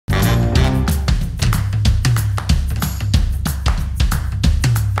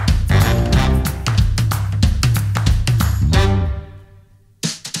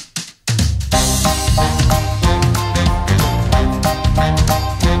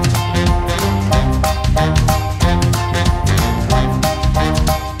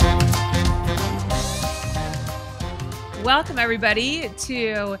everybody,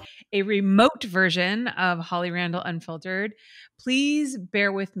 to a remote version of Holly Randall Unfiltered. Please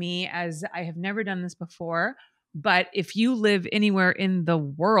bear with me as I have never done this before. But if you live anywhere in the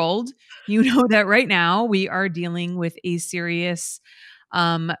world, you know that right now we are dealing with a serious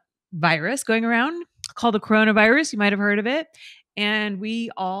virus going around called the coronavirus. You might have heard of it. And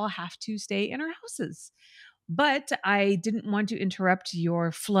we all have to stay in our houses. But I didn't want to interrupt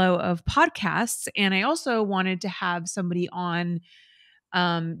your flow of podcasts. And I also wanted to have somebody on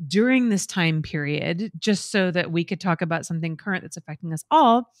during this time period, just so that we could talk about something current that's affecting us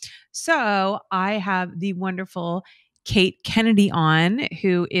all. So I have the wonderful Kate Kennedy on,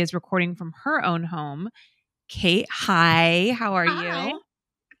 who is recording from her own home. Kate, hi, how are you?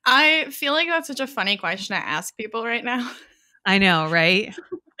 I feel like that's such a funny question to ask people right now. I know, right?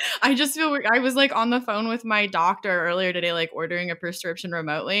 I just feel weird. I was like on the phone with my doctor earlier today, like ordering a prescription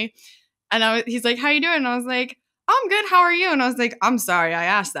remotely. And he's like, how you doing? And I was like, I'm good. How are you? And I was like, I'm sorry I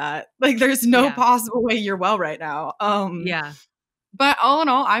asked that. Like, there's no possible way you're well right now. Yeah. But all in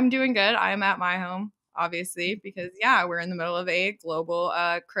all, I'm doing good. I'm at my home, obviously, because we're in the middle of a global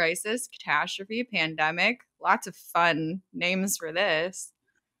crisis, catastrophe, pandemic. Lots of fun names for this.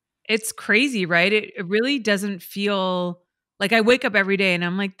 It's crazy, right? It really doesn't feel like I wake up every day and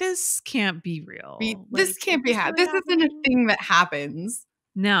I'm like, this can't be real. This can't be happening. This isn't a thing that happens.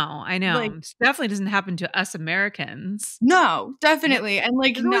 No, I know. Like, it definitely doesn't happen to us Americans. No, definitely. And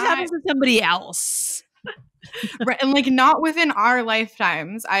like it always happens to somebody else. Right. And like not within our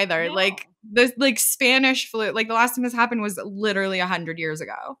lifetimes either. No. Like the Spanish flu, like the last time this happened was literally 100 years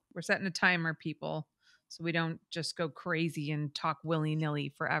ago. We're setting a timer, people, so we don't just go crazy and talk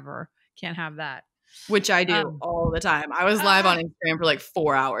willy-nilly forever. Can't have that. Which I do all the time. I was live on Instagram for like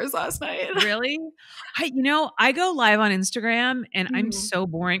 4 hours last night. Really? I go live on Instagram and I'm so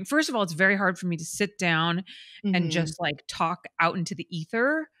boring. First of all, it's very hard for me to sit down and just like talk out into the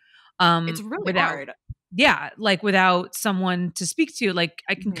ether. It's really hard. Yeah, like without someone to speak to. Like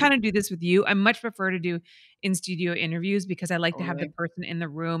I can kind of do this with you. I much prefer to do in-studio interviews because I like to have the person in the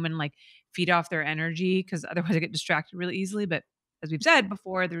room and like feed off their energy, because otherwise I get distracted really easily. But as we've said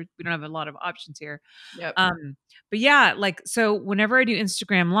before, we don't have a lot of options here. Yep. But yeah, like, so whenever I do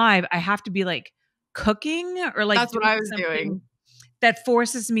Instagram live, I have to be like cooking or like that's what I was doing. That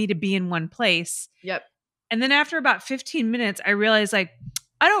forces me to be in one place. Yep. And then after about 15 minutes, I realized like,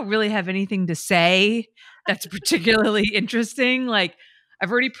 I don't really have anything to say that's particularly interesting. Like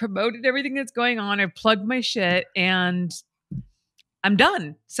I've already promoted everything that's going on. I've plugged my shit and I'm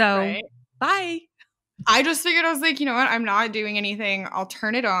done. So bye. I just figured, I was like, you know what? I'm not doing anything. I'll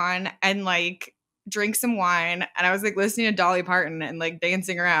turn it on and like drink some wine. And I was like listening to Dolly Parton and like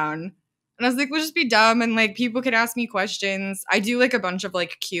dancing around. And I was like, we'll just be dumb. And like people could ask me questions. I do like a bunch of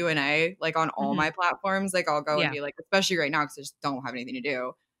like Q&A, like on all my platforms. Like I'll go and be like, especially right now, because I just don't have anything to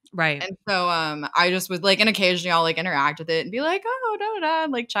do. Right. And so I just would like, and occasionally I'll like interact with it and be like, oh, no,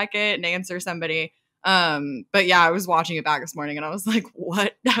 and like check it and answer somebody. But yeah, I was watching it back this morning and I was like,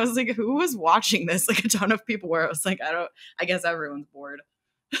 what? I was like, who was watching this? Like a ton of people were. I was like, I guess everyone's bored.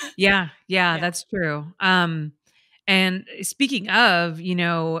 Yeah, that's true. And speaking of,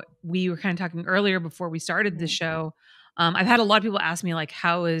 we were kind of talking earlier before we started the show. I've had a lot of people ask me like,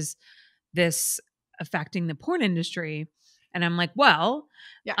 how is this affecting the porn industry? And I'm like, well,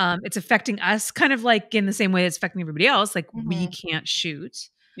 it's affecting us kind of like in the same way it's affecting everybody else. Like we can't shoot.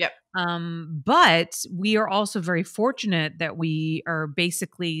 Yep. But we are also very fortunate that we are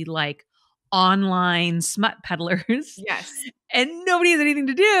basically like online smut peddlers. Yes. And nobody has anything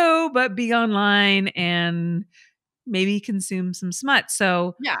to do but be online and maybe consume some smut.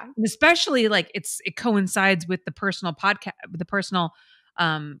 So especially like it coincides with the personal podcast, with the personal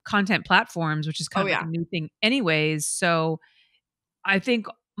content platforms, which is kind of like a new thing anyways. So I think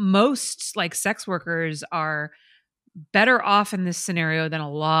most like sex workers are better off in this scenario than a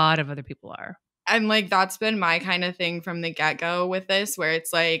lot of other people are. And like that's been my kind of thing from the get-go with this, where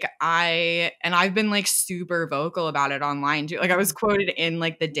it's like I've been like super vocal about it online too. Like I was quoted in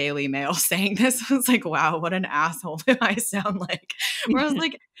like the Daily Mail saying this. I was like, wow, what an asshole do I sound like? Where I was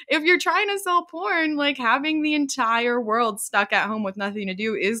like, if you're trying to sell porn, like having the entire world stuck at home with nothing to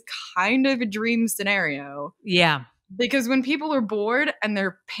do is kind of a dream scenario. Yeah. Because when people are bored and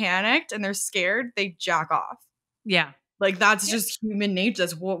they're panicked and they're scared, they jack off. Yeah. Like that's just human nature.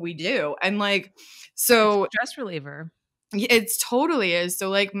 That's what we do. And like, so it's a stress reliever. It totally is. So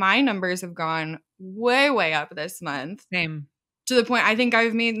like my numbers have gone way, way up this month. Same. To the point I think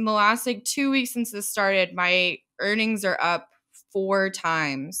I've made in the last like 2 weeks since this started, my earnings are up 4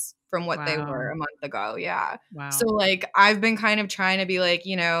 times from what they were a month ago. Yeah. Wow. So like I've been kind of trying to be like,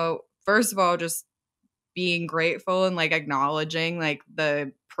 first of all, just being grateful and like acknowledging like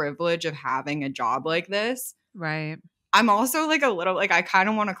the privilege of having a job like this, Right. I'm also like a little like I kind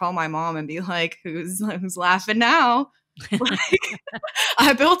of want to call my mom and be like, who's laughing now? Like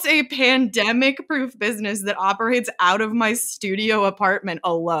I built a pandemic proof business that operates out of my studio apartment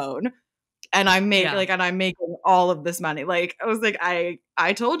alone. And Yeah. I'm making all of this money. Like I was like, I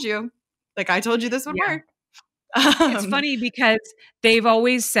told you. Like I told you this would Yeah. work. It's Um, funny because they've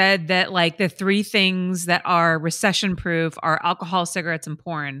always said that like the three things that are recession proof are alcohol, cigarettes, and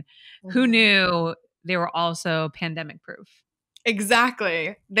porn. Who mhm. knew they were also pandemic proof?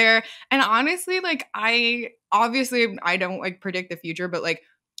 Exactly. There and honestly, like I don't like predict the future, but like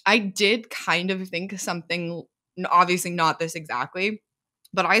I did kind of think something obviously not this exactly,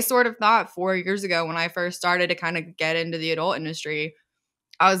 but I sort of thought 4 years ago when I first started to kind of get into the adult industry,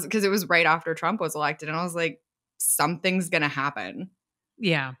 I was because it was right after Trump was elected and I was like something's going to happen.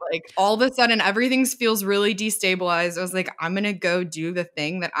 Yeah. Like all of a sudden everything feels really destabilized. I was like I'm going to go do the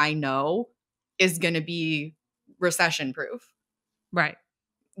thing that I know is going to be recession proof. Right.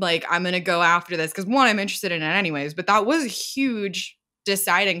 Like I'm going to go after this because one, I'm interested in it anyways, but that was a huge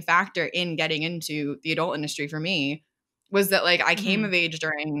deciding factor in getting into the adult industry for me was that like I came Mhm. of age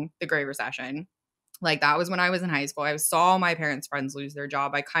during the Great Recession. Like that was when I was in high school. I saw my parents' friends lose their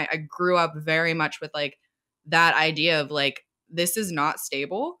job. I grew up very much with like that idea of like this is not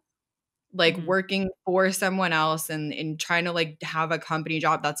stable. Like Mhm. working for someone else and trying to like have a company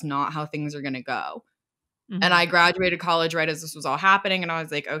job, that's not how things are going to go. And Mhm. I graduated college right as this was all happening, and I was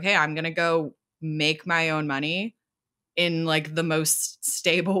like, "Okay, I'm gonna go make my own money in, like, the most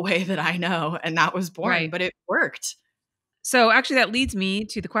stable way that I know," and that was born, Right. but it worked. So actually that leads me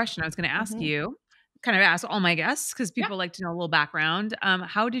to the question I was going to ask Mhm. you. Kind of ask all my guests because Yeah. people like to know a little background.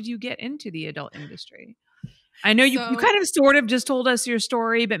 How did you get into the adult industry? I know you So kind of sort of just told us your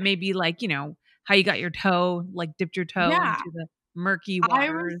story, but maybe like, how you got your toe, like dipped your toe yeah, into the murky I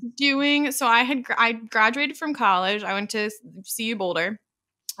was waters. doing so I graduated from college, I went to CU Boulder,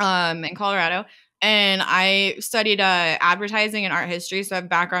 in Colorado, and I studied, advertising and art history, so I have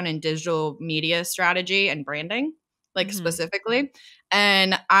background in digital media strategy and branding, like, Mhm. specifically,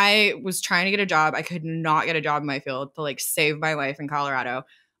 and I was trying to get a job, I could not get a job in my field to, like, save my life in Colorado,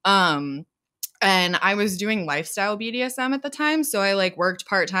 um, and I was doing lifestyle BDSM at the time, so I, like, worked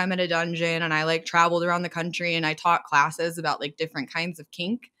part-time at a dungeon, and I, like, traveled around the country, and I taught classes about, like, different kinds of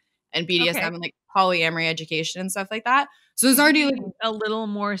kink and Okay. BDSM and, like, polyamory education and stuff like that. So it's Could you already, be like a little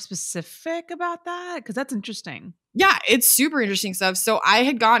more specific about that? Because that's interesting. yeah, it's super interesting stuff. So I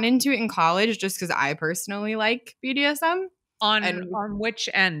had gotten into it in college just because I personally like BDSM. On And on which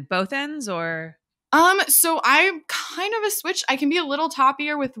end? Both ends or so I'm kind of a switch. I can be a little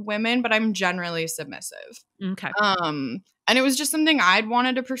toppier with women, but I'm generally submissive. okay. And it was just something I'd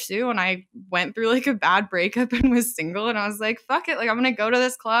wanted to pursue. And I went through like a bad breakup and was single. And I was like, fuck it. Like, I'm going to go to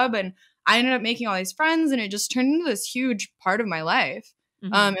this club. And I ended up making all these friends. And it just turned into this huge part of my life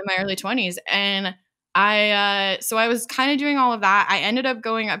Mhm. in my early 20s. And so I was kind of doing all of that. I ended up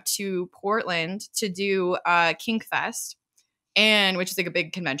going up to Portland to do Kink Fest, and which is like a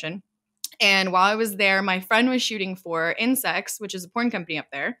big convention. And while I was there, my friend was shooting for Insects, which is a porn company up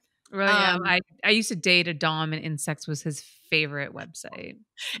there. Well, yeah, Um, I used to date a dom and Insects was his favorite website.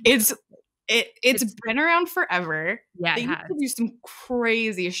 it's it's It's been around forever. yeah, They it used has. to do some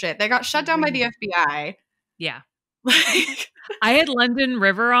crazy shit. They got shut down by the Crazy. FBI. Yeah. Like, I had London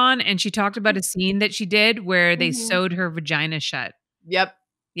River on, and she talked about a scene that she did where they mhm. sewed her vagina shut. Yep, I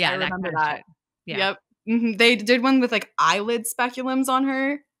Yeah, that remember kind of that. shit. Yeah. Yep. They did one with like eyelid speculums on her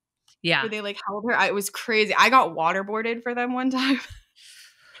where Yeah. they like held her. It was crazy. I got waterboarded for them one time.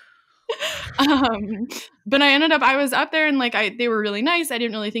 Um, but I was up there and like they were really nice. I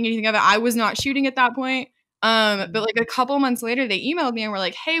didn't really think anything of it. I was not shooting at that point. But Mhm. like a couple months later, they emailed me and were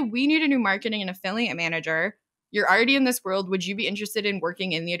like, "Hey, we need a new marketing and affiliate manager. You're already in this world. Would you be interested in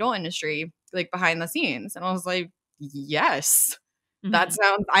working in the adult industry, like behind the scenes?" And I was like, "Yes." That Mhm.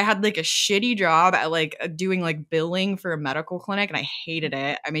 sounds I had like a shitty job at like doing like billing for a medical clinic and I hated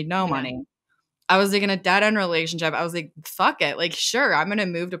it. I made no Yeah. money. I was like in a dead end relationship. I was like, fuck it. Like, sure, I'm gonna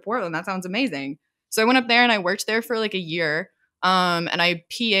move to Portland. That sounds amazing. So I went up there and I worked there for like a year. And I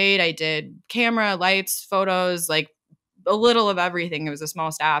PA'd, I did camera, lights, photos, like a little of everything. It was a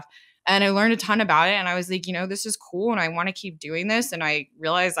small staff. And I learned a ton about it. And I was like, this is cool and I want to keep doing this. And I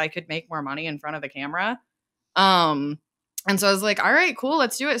realized I could make more money in front of the camera. Um, and so I was like, all right, cool,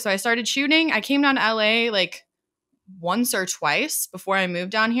 let's do it. So I started shooting. I came down to LA like once or twice before I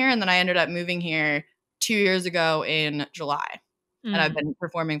moved down here. And then I ended up moving here 2 years ago in July. And I've Mm. been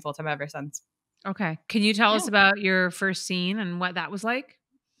performing full time ever since. Okay. Can you tell Yeah. us about your first scene and what that was like?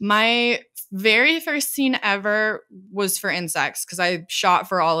 My very first scene ever was for Insects because I shot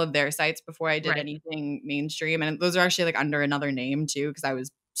for all of their sites before I did Right. anything mainstream. And those are actually like under another name too because I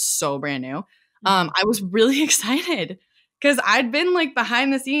was so brand new. Mhm. I was really excited because I'd been like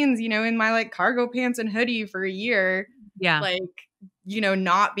behind the scenes, you know, in my like cargo pants and hoodie for a year, Yeah. like, you know,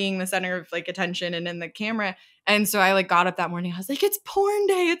 not being the center of like attention and in the camera. And so I like got up that morning. I was like, it's porn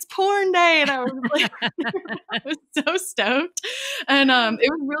day. It's porn day. And I was like, I was so stoked. And it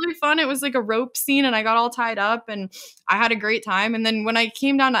was really fun. It was like a rope scene and I got all tied up and I had a great time. And then when I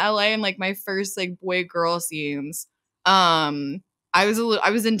came down to LA and like my first like boy girl scenes, I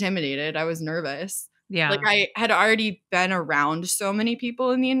was intimidated. I was nervous. Like Yeah. I had already been around so many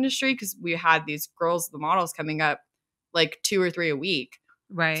people in the industry because we had these girls, the models coming up like 2 or 3 a week.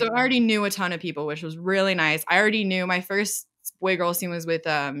 So Right. I already knew a ton of people, which was really nice. I already knew my first boy girl scene was with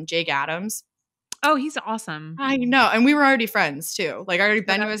Jake Adams. Oh, he's awesome. I know, and we were already friends too. Like I already So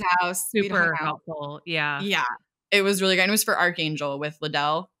been to that's his house. We'd hung super out. helpful. Yeah. Yeah, it was really good. And it was for Archangel with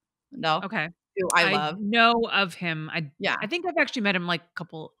Liddell, Okay. who I I love. know of him. Yeah, I think I've actually met him like a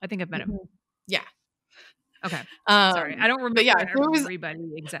couple I think I've met him. mhm, yeah. Okay. Sorry. I don't But yeah, remember so it was. everybody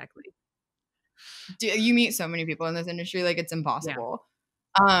exactly. You meet so many people in this industry, like it's Yeah. impossible.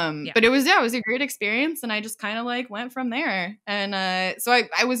 Yeah. But it was a great experience, and I just kind of like went from there. And so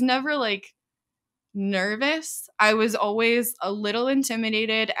I was never like nervous. I was always a little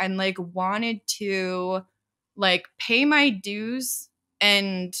intimidated and like wanted to like pay my dues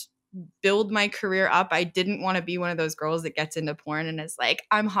and build my career up. I didn't want to be one of those girls that gets into porn and is like,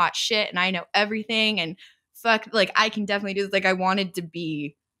 I'm hot shit and I know everything and fuck, like I can definitely do this. Like I wanted to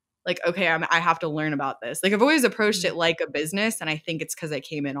be like, okay, I have to learn about this. Like I've always approached Mhm. it like a business, and I think it's because I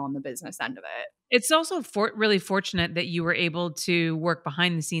came in on the business end of it. It's also really fortunate that you were able to work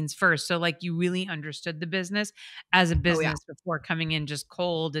behind the scenes first. So, like, you really understood the business as a Oh yeah. business before coming in just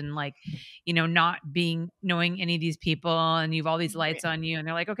cold and, like, not knowing any of these people and you've all these lights Right. on you and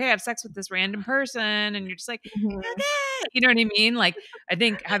they're like, okay, I have sex with this random person. And you're just like, Mhm. okay. You know what I mean? Like, I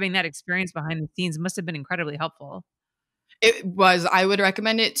think having that experience behind the scenes must have been incredibly helpful. It was. I would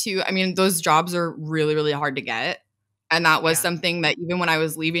recommend it to. I mean, those jobs are really, really hard to get. And that was Yeah. something that even when I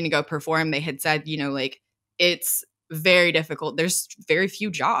was leaving to go perform, they had said, you know, like it's very difficult. There's very few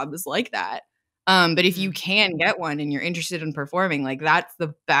jobs like that. But if you Mhm. can get one and you're interested in performing, like that's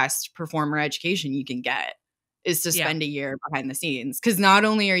the best performer education you can get is to Yeah. spend a year behind the scenes. Cause not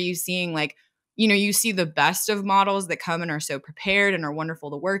only are you seeing like, you know, you see the best of models that come and are so prepared and are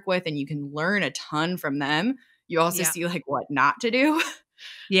wonderful to work with, and you can learn a ton from them. You also Yeah. see like what not to do.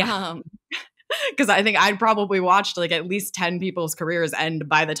 Yeah. Um, because I think I'd probably watched like at least 10 people's careers end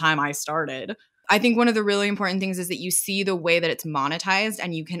by the time I started. I think one of the really important things is that you see the way that it's monetized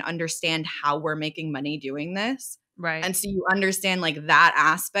and you can understand how we're making money doing this. Right. And so you understand like that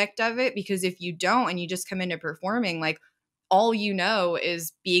aspect of it, because if you don't and you just come into performing, like all you know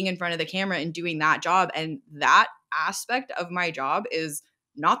is being in front of the camera and doing that job. And that aspect of my job is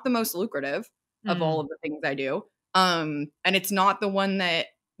not the most lucrative of all Mm. of the things I do. And it's not the one that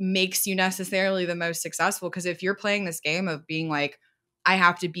makes you necessarily the most successful. Because if you're playing this game of being like, I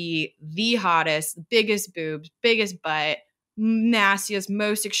have to be the hottest, biggest boobs, biggest butt, nastiest,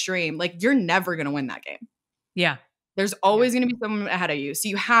 most extreme, like you're never going to win that game. Yeah. There's Yeah. always going to be someone ahead of you. So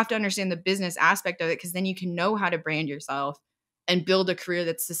you have to understand the business aspect of it, because then you can know how to brand yourself and build a career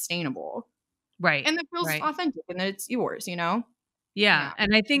that's sustainable Right. and that feels Right. authentic and that it's yours, you know? Yeah, Yeah.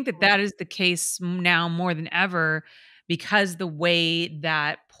 and I think that that is the case now more than ever because the way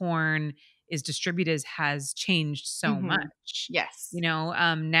that porn is distributed has changed so Mhm. much. Yes.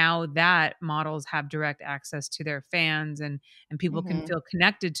 Now that models have direct access to their fans and people can Mhm. feel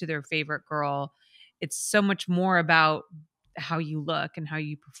connected to their favorite girl, it's so much more about how you look and how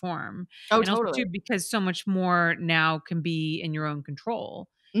you perform. Oh, And also totally. too because so much more now can be in your own control.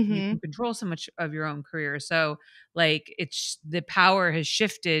 You can Mhm. control so much of your own career. So like it's the power has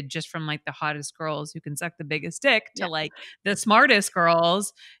shifted just from like the hottest girls who can suck the biggest dick to Yeah. like the smartest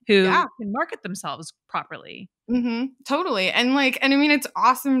girls who Yeah. can market themselves properly. Totally. And I mean, it's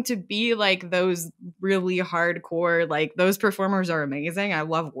awesome to be like those really hardcore, like those performers are amazing. I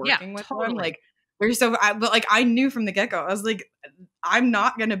love Yeah, working with them. totally. Like they're so, but like I knew from the get go, I was like, I'm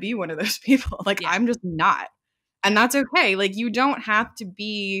not going to be one of those people. Like Yeah, I'm just not. And yeah, that's okay. Like you don't have to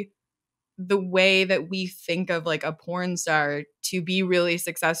be the way that we think of like a porn star to be really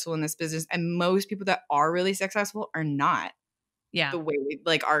successful in this business. And most people that are really successful are not yeah, the way we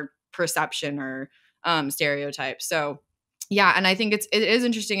like our perception or stereotypes. So yeah, and I think it is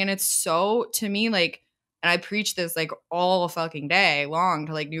interesting, and it's so to me like, and I preach this like all fucking day long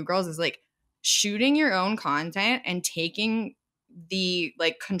to like new girls, is like shooting your own content and taking the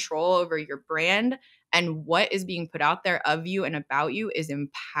like control over your brand and what is being put out there of you and about you is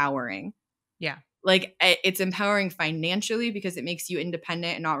empowering. Yeah. Like, it's empowering financially because it makes you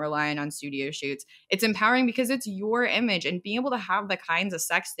independent and not reliant on studio shoots. It's empowering because it's your image, and being able to have the kinds of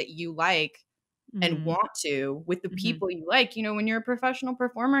sex that you like and Mhm. want to with the Mhm. people you like. You know, when you're a professional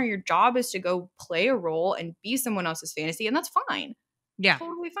performer, your job is to go play a role and be someone else's fantasy, and that's fine. Yeah.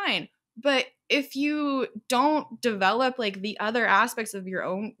 Totally fine. But if you don't develop like the other aspects of your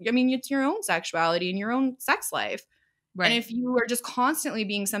own, I mean, it's your own sexuality and your own sex life. And Right. if you are just constantly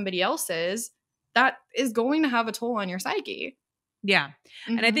being somebody else's, that is going to have a toll on your psyche. Yeah.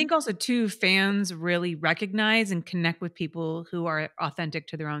 And I Mhm. think also too, fans really recognize and connect with people who are authentic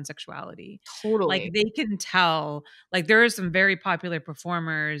to their own sexuality. Like Totally. they can tell, like there are some very popular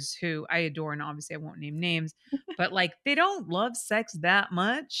performers who I adore, and obviously I won't name names, but like they don't love sex that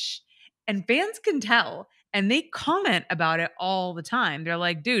much. And fans can tell and they comment about it all the time. They're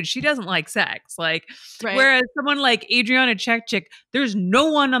like, dude, she doesn't like sex. Like, Right. whereas someone like Adriana Chekchik, there's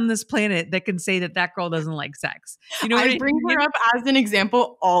no one on this planet that can say that that girl doesn't like sex. You know what I I bring her mean? up as an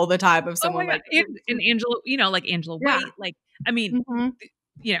example all the time of Oh my someone god, like and Angela, you know, like Angela yeah. White, like I mean, Mhm.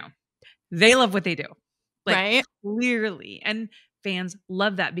 you know, they love what they do. Like Right? clearly. And fans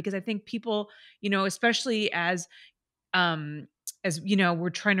love that because I think people, you know, especially um you know, we're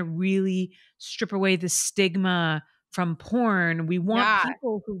trying to really strip away the stigma from porn. We want Yeah.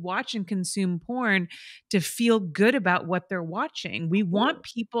 people who watch and consume porn to feel good about what they're watching. We want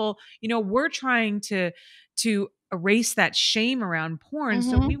people, you know, we're trying to erase that shame around porn.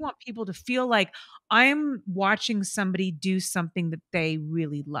 So we Mhm. want people to feel like I'm watching somebody do something that they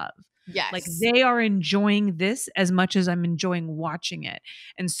really love. Like Yes. they are enjoying this as much as I'm enjoying watching it.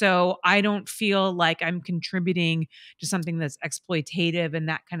 And so I don't feel like I'm contributing to something that's exploitative and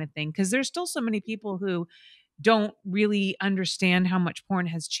that kind of thing. Cause there's still so many people who don't really understand how much porn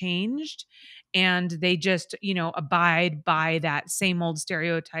has changed. And they just, you know, abide by that same old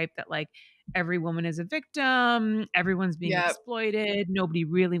stereotype that like every woman is a victim, everyone's being Yep. exploited, nobody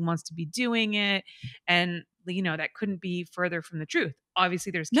really wants to be doing it. And, you know, that couldn't be further from the truth.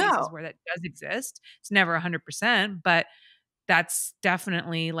 Obviously, there's cases No. where that does exist. It's never 100%, but that's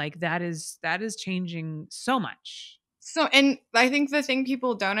definitely like that is changing so much. So, and I think the thing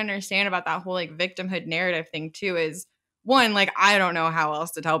people don't understand about that whole like victimhood narrative thing too is one, like, I don't know how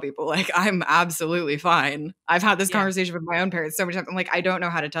else to tell people. Like, I'm absolutely fine. I've had this Yeah. conversation with my own parents so many times. I'm like, I don't know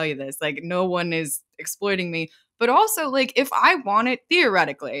how to tell you this. Like, no one is exploiting me. But also, like, if I wanted,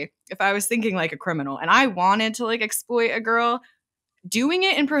 theoretically, if I was thinking like a criminal and I wanted to like exploit a girl, doing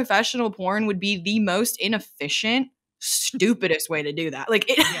it in professional porn would be the most inefficient, stupidest way to do that. Like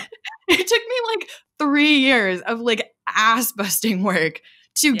it, Yeah. it took me like 3 years of like ass busting work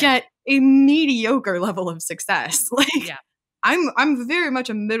to Yeah. get a mediocre level of success. Like Yeah. I'm very much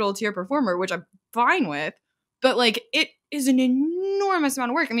a middle tier performer, which I'm fine with, but like it is an enormous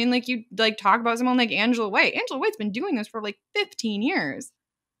amount of work. I mean, like you like talk about someone like Angela White. Angela White's been doing this for like 15 years.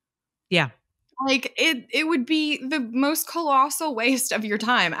 Yeah. Like, it would be the most colossal waste of your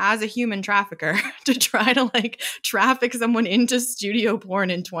time as a human trafficker to try to, like, traffic someone into studio porn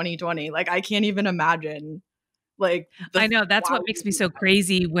in 2020. Like, I can't even imagine, like, I the know that's why what would you makes me do so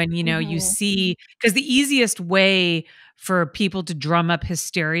crazy when, you that? know, you Mhm. see because the easiest way for people to drum up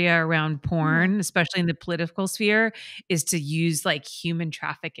hysteria around Mhm. porn, especially in the political sphere, is to use like human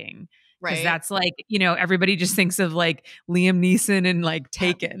trafficking. Because Right? that's like, you know, everybody just thinks of like Liam Neeson and like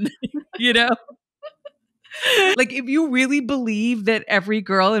Taken, you know? Like if you really believe that every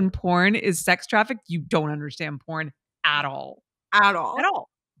girl in porn is sex trafficked, you don't understand porn at all. At At all. all.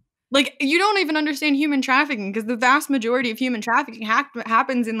 Like, you don't even understand human trafficking because the vast majority of human trafficking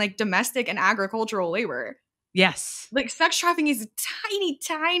happens in, like, domestic and agricultural labor. Yes. Like, sex trafficking is a tiny,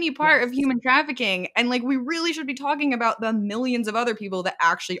 tiny part of Yes. human trafficking, and, like, we really should be talking about the millions of other people that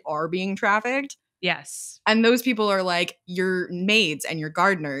actually are being trafficked, Yes. and those people are, like, your maids and your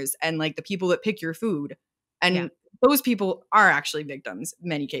gardeners and, like, the people that pick your food, Yeah. and those people are actually victims in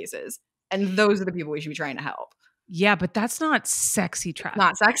many cases, and those are the people we should be trying to help. Yeah, but that's not sexy It's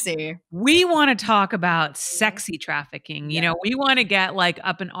not trafficking. sexy. We wanna talk about Mhm. sexy trafficking, you Yeah. know, we wanna get, like,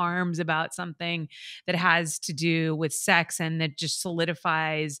 up in arms about something that has to do with sex and that just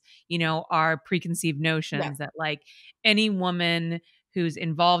solidifies, you know, our preconceived Yeah. notions that, like, any woman who's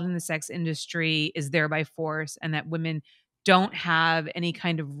involved in the sex industry is there by force and that women don't have any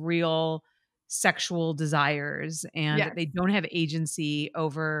kind of real sexual desires and that Yes. they don't have agency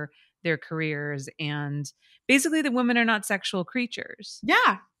over their careers and basically that women are not sexual creatures.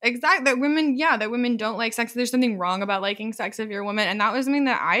 Yeah, exactly. That women don't like sex. There's something wrong about liking sex if you're a woman. And that was something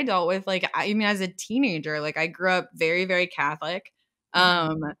that I dealt with. Like, I mean, as a teenager, like I grew up very, very Catholic, Mhm.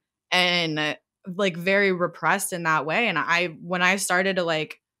 um, and like very repressed in that way. And when I started to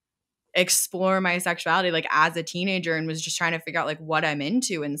like explore my sexuality, like as a teenager, and was just trying to figure out like what I'm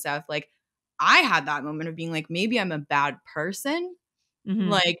into and stuff, like I had that moment of being like, maybe I'm a bad person. Mhm.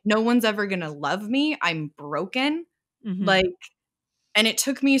 Like, no one's ever gonna love me. I'm broken. Mhm. Like, and it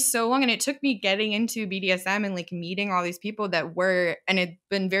took me so long, and it took me getting into BDSM and like meeting all these people that were, and it's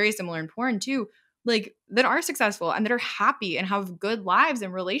been very similar in porn too, like that are successful and that are happy and have good lives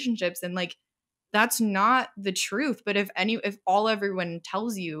and relationships. And like, that's not the truth. But if all everyone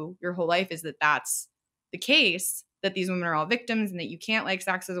tells you your whole life is that that's the case, that these women are all victims and that you can't like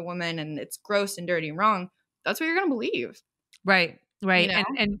sex as a woman and it's gross and dirty and wrong, that's what you're going to believe, Right, you right, know?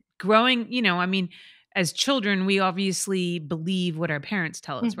 and growing, I mean, as children, we obviously believe what our parents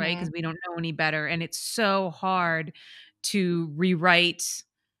tell us, right? Because Mhm. we don't know any better, and it's so hard to rewrite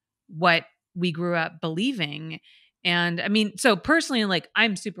what we grew up believing. And I mean, so personally, like,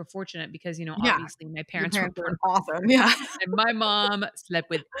 I'm super fortunate because, Yeah. obviously my Your parents were parents are porn awesome. Yeah. and my mom slept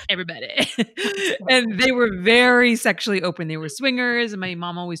with everybody. That's so And they were very sexually open. They were swingers, and my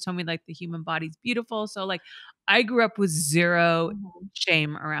mom always told me, like, the human body's beautiful. So, like, I grew up with 0 Mhm.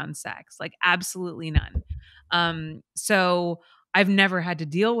 shame around sex, like, absolutely none. So I've never had to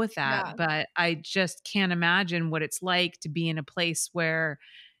deal with that, Yeah. but I just can't imagine what it's like to be in a place where,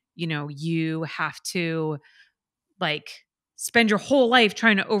 you have to, like, spend your whole life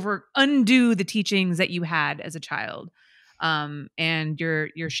trying to undo the teachings that you had as a child, and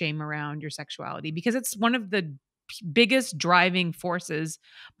your shame around your sexuality, because it's one of the biggest driving forces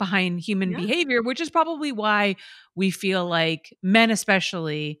behind human Yeah. behavior, which is probably why we feel like men,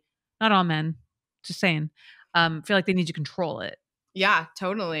 especially, not all men, just saying, feel like they need to control it, Yeah,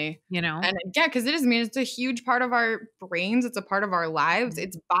 totally. you know? And yeah, because it is, I mean, it's a huge part of our brains. It's a part of our lives. Mhm.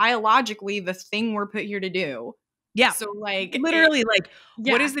 It's biologically the thing we're put here to do. Yeah. So like it, Literally, like,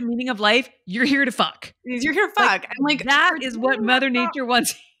 what yeah, is the meaning of life? You're here to fuck. you're here to Like, fuck. And like that is what pretending Mother that's not, Nature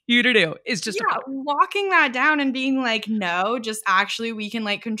wants you to do, is just to yeah, fuck. locking that down and being like, no, just actually we can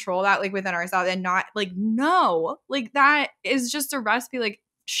like control that like within ourselves and not like, no, like that is just a recipe. Like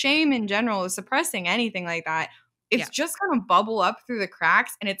shame in general is suppressing anything like that. It's Yeah. just gonna bubble up through the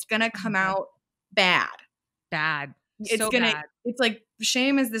cracks and it's gonna Oh my come god. out bad. Bad. It's So gonna bad. it's like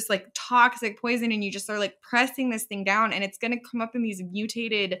shame is this like toxic poison and you just are like pressing this thing down and it's gonna come up in these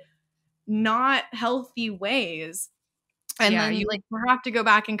mutated, not healthy ways. And Yeah, then you like have to go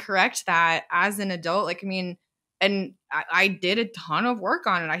back and correct that as an adult. Like, I mean, and I did a ton of work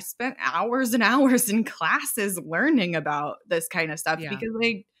on it. I spent hours and hours in classes learning about this kind of stuff yeah. because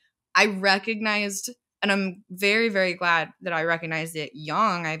I recognized, and I'm very, very glad that I recognized it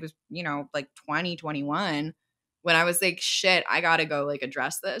young. I was, like 20, 21, when I was like, shit, I gotta go like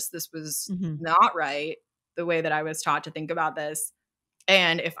address this. This was Mhm. not right the way that I was taught to think about this.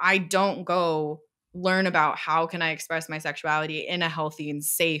 And if I don't go learn about how can I express my sexuality in a healthy and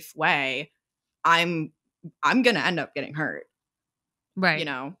safe way, I'm I'm going to end up getting hurt, you Right.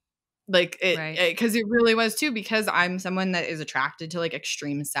 know? Like Right. cuz it really was too, because I'm someone that is attracted to like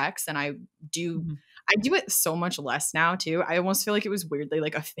extreme sex, and do Mhm. I do it so much less now too. I almost feel like it was weirdly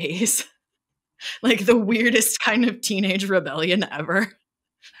like a phase. Like the weirdest kind of teenage rebellion ever.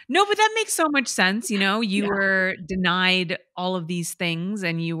 No, but that makes so much sense, you Yeah. were denied all of these things,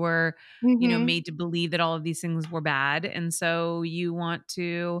 and you were, Mhm. made to believe that all of these things were bad, and so you want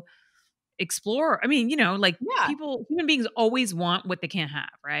to explore. I mean, like, Yeah. human beings always want what they can't have,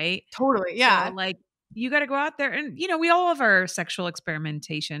 right? Totally. So, Yeah. like, you gotta go out there and, we all have our sexual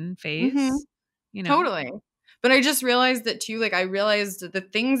experimentation Mhm. phase, you know? Totally. But I just realized that too, like I realized that the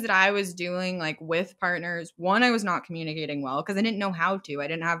things that I was doing like with partners, one, I was not communicating well because I didn't know how to. I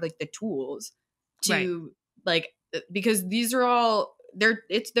didn't have like the tools Right. to because these are all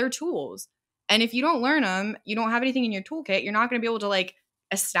it's their tools. And if you don't learn them, you don't have anything in your toolkit, you're not going to be able to like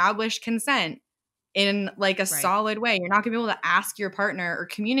establish consent in like a Right. solid way. You're not going to be able to ask your partner or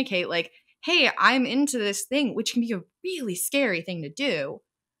communicate like, "Hey, I'm into this thing," which can be a really scary thing to do,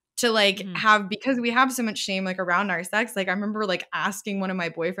 to like Mhm. have, because we have so much shame like around our sex. Like I remember like asking one of my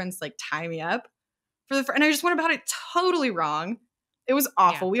boyfriends to like tie me up for and I just went about it totally wrong. It was Yeah.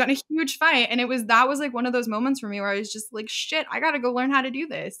 awful. We got in a huge fight, and that was like one of those moments for me where I was just like, shit, I got to go learn how to do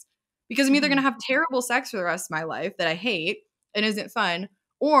this, because I'm either going to Mhm. have terrible sex for the rest of my life that I hate and isn't fun,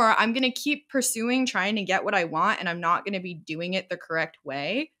 or I'm going to keep pursuing trying to get what I want, and I'm not going to be doing it the correct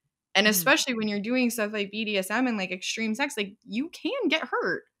way. And Mhm. especially when you're doing stuff like BDSM and like extreme sex, like you can get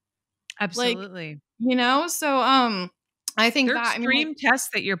hurt. Like, Absolutely. so I think They're that, I mean, like, extreme tests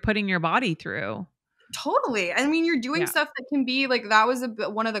that you're putting your body through. totally. I mean, you're doing Yeah. stuff that can be like, that was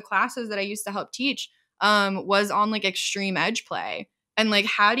one of the classes that I used to help teach, was on like extreme edge play. And like,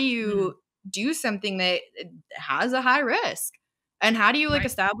 how do Mm, you do something that has a high risk? And how do you like right.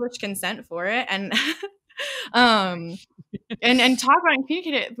 establish consent for it? And um and talk about it and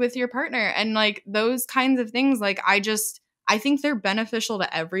communicate it with your partner, and like those kinds of things, like I think they're beneficial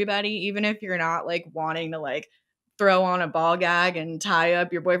to everybody, even if you're not like wanting to like throw on a ball gag and tie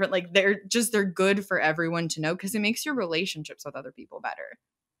up your boyfriend. Like they're good for everyone to know, because it makes your relationships with other people better.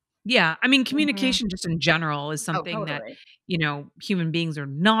 Yeah. I mean, Mhm. communication just in general is Oh, something that, totally. human beings are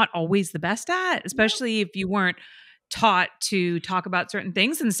not always the best at, Yeah. especially if you weren't taught to talk about certain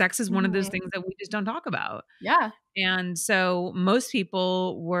things. And sex is one of those Mhm. things that we just don't talk about. Yeah. And so most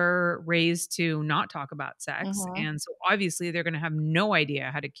people were raised to not talk about sex. Mhm. And so obviously they're going to have no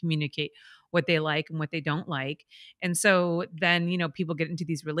idea how to communicate what they like and what they don't like. And so then, people get into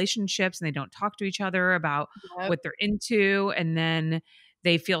these relationships and they don't talk to each other about Yep. what they're into. And then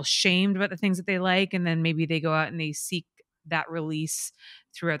they feel shamed about the things that they like. And then maybe they go out and they seek that release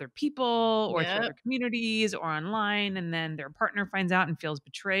through other people or through Yep. other communities or online. And then their partner finds out and feels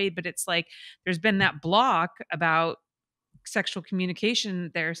betrayed. But it's like, there's been that block about sexual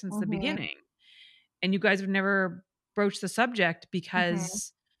communication there since the Mhm. beginning. And you guys have never broached the subject Mhm.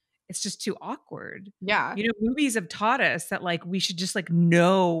 because it's just too awkward. Yeah. Movies have taught us that like we should just like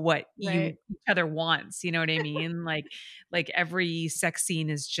know what Right. each other wants, you know what I mean? Like every sex scene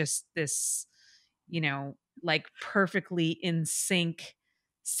is just this, like perfectly in sync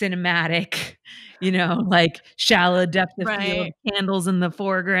cinematic, like shallow depth of field, Right. candles in the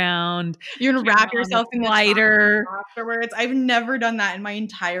foreground, You're gonna camera wrap on the yourself in the slider. chocolate afterwards. I've never done that in my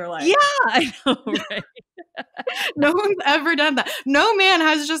entire life. Yeah, I know, right? No one's ever done that. No man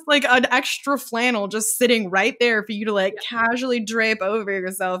has just like an extra flannel just sitting right there for you to like Yeah, casually drape over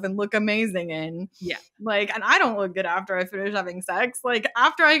yourself and look amazing in. yeah. Like, and I don't look good after I finish having sex. Like,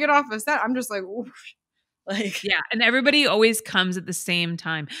 after I get off a set, I'm just like, oof. Like, Yeah, and everybody always comes at the same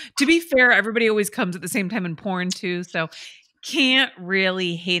time. To be fair, everybody always comes at the same time in porn too, so can't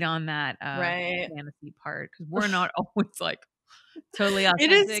really hate on that, right. fantasy part because 'cause we're not always, like, totally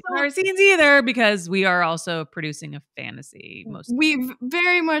It is authentic in so our scenes either because we are also producing a fantasy most of the time.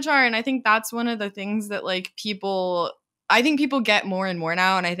 very much are, and I think that's one of the things that, like, I think people get more and more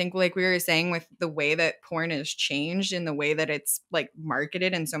now, and I think, like we were saying, with the way that porn has changed and the way that it's, like,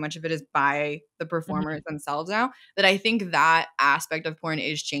 marketed, and so much of it is by the Mhm, performers themselves now, that I think that aspect of porn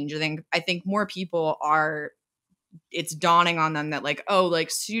is changing. I think more people are it's dawning on them that, like, oh,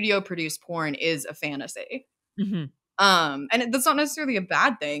 like, studio produced porn is a fantasy. mhm. And that's not necessarily a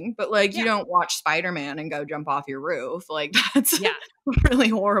bad thing, but, like, you Yeah, don't watch Spider-Man and go jump off your roof, like, that's a yeah, really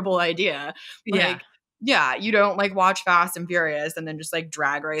horrible idea. yeah, Like, yeah, you don't, like, watch Fast and Furious and then just, like,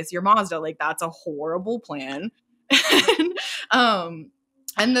 drag race your Mazda, like, that's a horrible plan. And,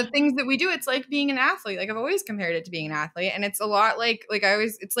 and the things that we do, it's like being an athlete, like, I've always compared it to being an athlete, and it's a lot like, I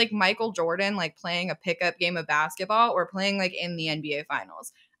always it's like Michael Jordan, like, playing a pickup game of basketball or playing, like, in the NBA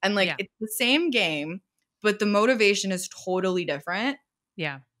finals, and, like, yeah, it's the same game, but the motivation is totally different,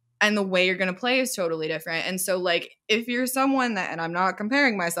 yeah. and the way you're gonna play is totally different. And so, like, if you're someone that, and I'm not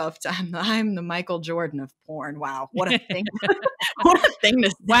comparing myself to I'm the Michael Jordan of porn. Wow, what a thing. What a thing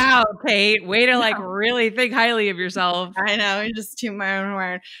to say. Wow, Kate, way to, like, No, really think highly of yourself. I know, I just toot my own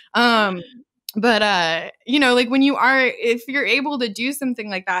horn. But like, when if you're able to do something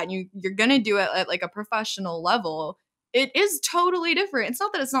like that and you're gonna do it at like a professional level, it is totally different. It's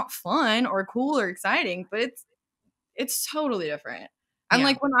not that it's not fun or cool or exciting, but it's totally different. And, Yeah,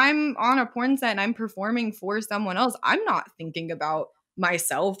 like, when I'm on a porn set and I'm performing for someone else, I'm not thinking about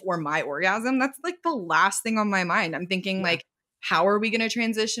myself or my orgasm. That's, like, the last thing on my mind. I'm thinking, yeah, like, how are we gonna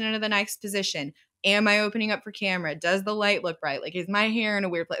transition into the next position? Am I opening up for camera? Does the light look bright? Like, is my hair in a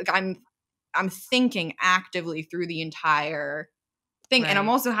weird place? Like, I'm thinking actively through the entire thing, and I'm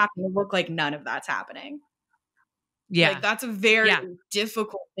right. also having to look like none of that's happening. Like, Yeah, that's a very yeah.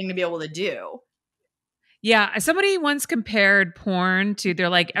 difficult thing to be able to do. Yeah, somebody once compared porn to they're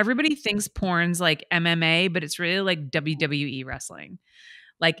like, everybody thinks porn's like MMA, but it's really like WWE wrestling.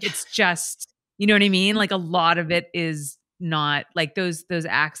 Like it's just, you know what I mean? Like a lot of it is not like those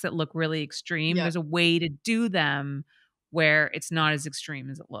acts that look really extreme. Yeah. There's a way to do them where it's not as extreme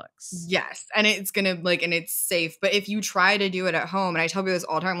as it looks. Yes, and it's gonna like and it's safe, but if you try to do it at home, and I tell people this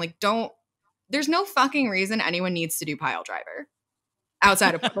all the time, like, don't there's no fucking reason anyone needs to do pile driver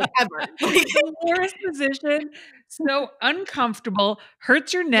outside of like, ever. Like, The worst position, so uncomfortable,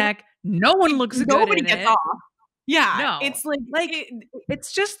 hurts your yep, neck, no one like, looks good nobody in gets it. off. Yeah, No. it's like Like,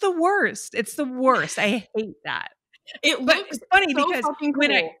 it's just the worst. It's the worst. I hate that. it But looks it's funny so because fucking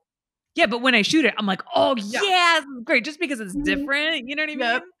when I cool. yeah, but when I shoot it, I'm like, "Oh, Yeah. yeah, this is great," just because it's Mhm. different, you know what I mean?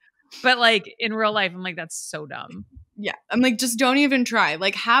 Yep. But, like, in real life, I'm like, "That's so dumb." Yeah. I'm like, just don't even try.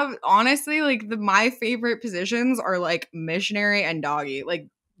 Like, have honestly, like my favorite positions are like missionary and doggy. Like,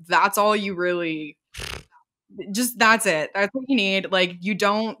 that's all you really just that's it. That's what you need. Like, you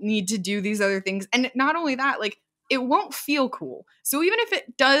don't need to do these other things. And not only that, like, it won't feel cool. So even if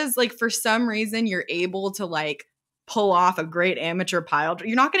it does, like, for some reason you're able to like pull off a great amateur pile,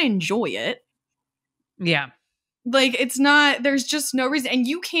 you're not going to enjoy it. Yeah. Like, it's not, there's just no reason. And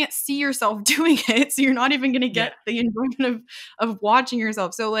you can't see yourself doing it. So you're not even going to Yeah. get the enjoyment of watching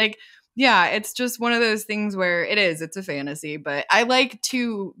yourself. So, like, yeah, it's just one of those things where it's a fantasy. But I like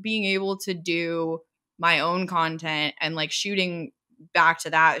to being able to do my own content and like shooting back to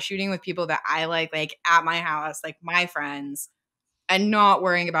that, shooting with people that I like at my house, like my friends, and not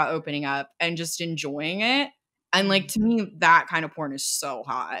worrying about opening up and just enjoying it. And like to me, that kind of porn is so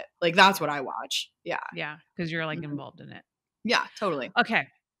hot. Like that's what I watch. Yeah. Yeah, because you're, like, Mhm. involved in it. Yeah, totally. Okay.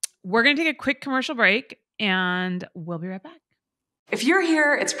 We're gonna take a quick commercial break, and we'll be right back. If you're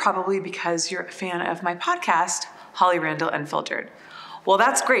here, it's probably because you're a fan of my podcast, Holly Randall Unfiltered. Well,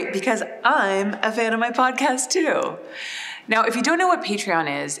 that's great because I'm a fan of my podcast too. Now, if you don't know what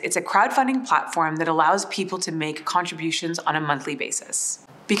Patreon is, it's a crowdfunding platform that allows people to make contributions on a monthly basis.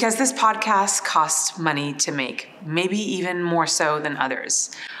 Because this podcast costs money to make, maybe even more so than others.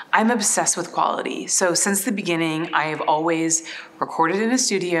 I'm obsessed with quality, so since the beginning, I have always recorded in a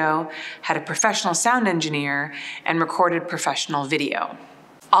studio, had a professional sound engineer, and recorded professional video.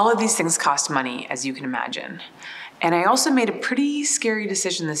 All of these things cost money, as you can imagine. And I also made a pretty scary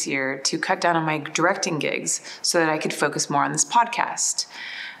decision this year to cut down on my directing gigs so that I could focus more on this podcast,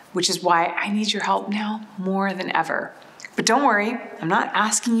 which is why I need your help now more than ever. But don't worry, I'm not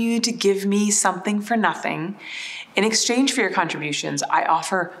asking you to give me something for nothing. In exchange for your contributions, I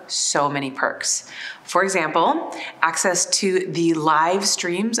offer so many perks. For example, access to the live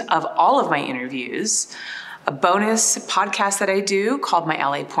streams of all of my interviews, a bonus podcast that I do called My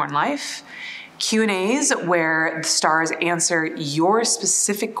LA Porn Life, Q&As where the stars answer your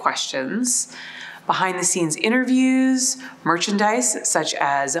specific questions, behind the scenes interviews, merchandise such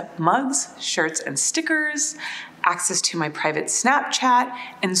as mugs, shirts, and stickers, access to my private Snapchat,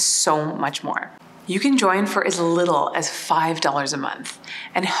 and so much more. You can join for as little as $5 a month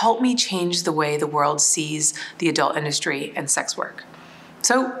and help me change the way the world sees the adult industry and sex work.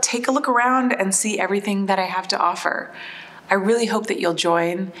 So take a look around and see everything that I have to offer. I really hope that you'll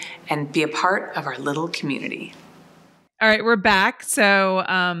join and be a part of our little community. All right, we're back. So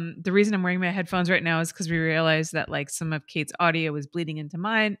the reason I'm wearing my headphones right now is because we realized that like some of Kate's audio was bleeding into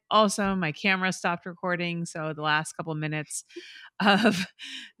mine. Also, my camera stopped recording. So the last couple of minutes of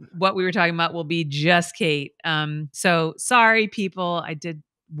what we were talking about will be just Kate. So sorry, people. I did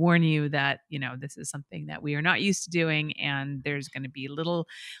warn you that, you know, this is something that we are not used to doing and there's going to be little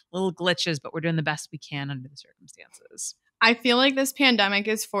glitches, but we're doing the best we can under the circumstances. I feel like this pandemic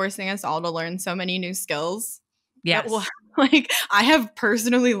is forcing us all to learn so many new skills. Yes. That will, like, I have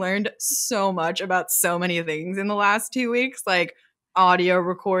personally learned so much about so many things in the last 2 weeks, like audio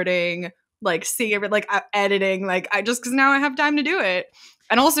recording, like editing, like I just, because now I have time to do it.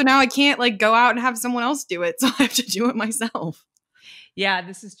 And also now I can't like go out and have someone else do it. So I have to do it myself. Yeah,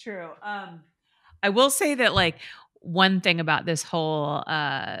 this is true. I will say that like one thing about this whole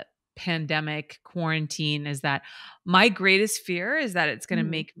pandemic quarantine is that my greatest fear is that it's going to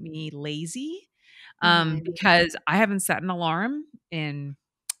make me lazy. Because I haven't set an alarm in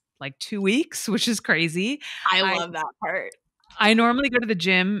like 2 weeks, which is crazy. I love that part. I normally go to the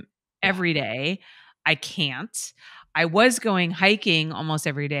gym every day. I can't. I was going hiking almost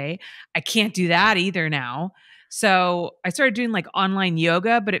every day. I can't do that either now. So I started doing like online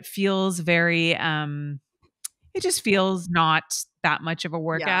yoga, but it feels very it just feels not that much of a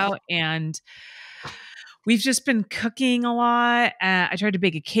workout. And we've just been cooking a lot. I tried to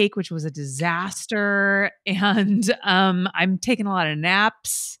bake a cake, which was a disaster. And I'm taking a lot of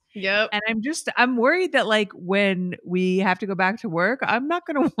naps. Yep. And I'm worried that like when we have to go back to work, I'm not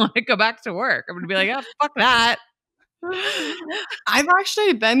going to want to go back to work. I'm going to be like, oh, fuck that. I've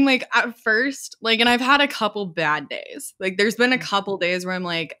actually been like at first, like, and I've had a couple bad days. Like, there's been a couple days where I'm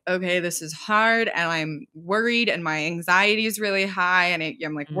like, okay, this is hard and I'm worried and my anxiety is really high. And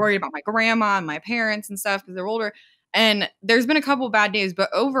I'm like worried about my grandma and my parents and stuff because they're older. And there's been a couple bad days,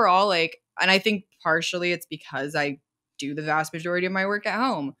 but overall, like, and I think partially it's because I do the vast majority of my work at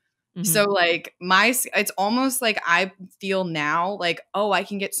home. So like it's almost like I feel now like, oh, I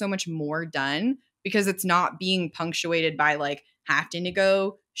can get so much more done because it's not being punctuated by like having to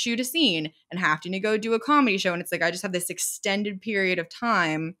go shoot a scene and having to go do a comedy show. And it's like, I just have this extended period of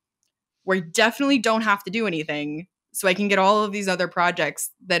time where I definitely don't have to do anything. So I can get all of these other projects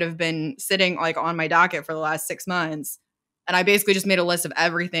that have been sitting like on my docket for the last 6 months. And I basically just made a list of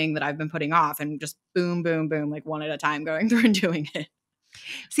everything that I've been putting off and just boom, boom, boom, like one at a time going through and doing it.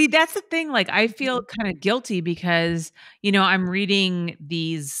 See, that's the thing. Like, I feel kind of guilty because, I'm reading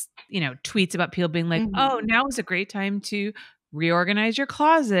these, tweets about people being like, oh, Mhm. now is a great time to reorganize your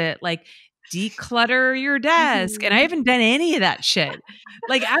closet, like declutter your desk. And I Mhm. haven't done any of that shit.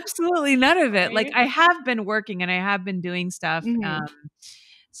 Like, absolutely none of it. Like, Right? I have been working and I have been doing stuff. Mhm.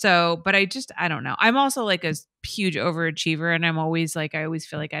 So, but I don't know. I'm also like a huge overachiever and I'm always like, I always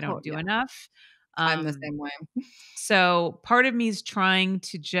feel like I Oh, don't do yeah. enough. I'm the Um, same way. so part of me is trying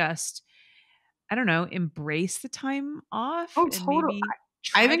to just, I don't know, embrace the time off Oh, and total maybe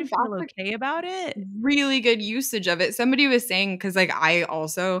I try to think feel that's like okay about it. really good usage of it. Somebody was saying, because like I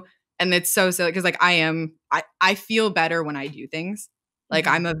also, and it's so silly because like I feel better when I do things. Like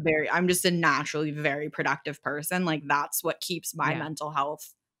Mhm. I'm just a naturally very productive person. Like that's what keeps my Yeah. mental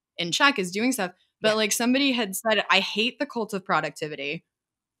health in check is doing stuff. But Yeah. like somebody had said, I hate the cult of productivity.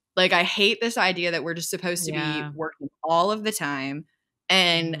 Like, I hate this idea that we're just supposed to be Yeah. working all of the time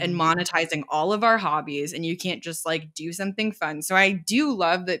and Mhm. monetizing all of our hobbies, and you can't just, like, do something fun. So I do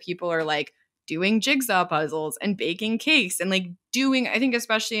love that people are, like, doing jigsaw puzzles and baking cakes and, like, doing I think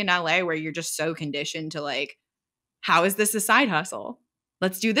especially in LA where you're just so conditioned to, like, "How is this a side hustle?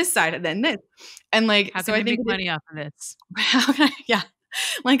 Let's do this side and then this." And, like, How so can I I think make it is money off of this? how can I yeah.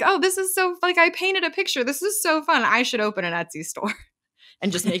 Like, "Oh, this is so like, I painted a picture. This is so fun. I should open an Etsy store."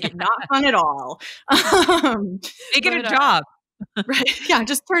 And just make it not fun at all. Um, Make it a but, job. right, yeah,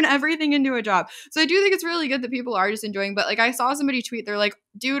 just turn everything into a job. So I do think it's really good that people are just enjoying, but, like, I saw somebody tweet, they're like,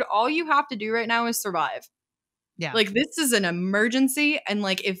 "Dude, all you have to do right now is survive. Yeah. Like, this is an emergency, and,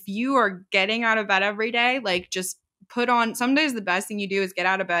 like, if you are getting out of bed every day, like, just put on some days the best thing you do is get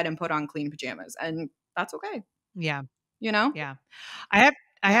out of bed and put on clean pajamas, and that's okay, Yeah. you know?" Yeah. I have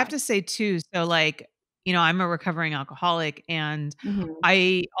I have Yeah. to say too, so like, I'm a recovering alcoholic and Mhm.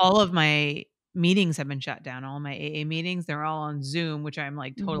 I all of my meetings have been shut down. All my AA meetings, they're all on Zoom, which I'm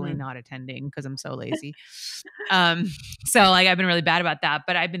like totally Mhm. not attending because I'm so lazy. Um, so like I've been really bad about that.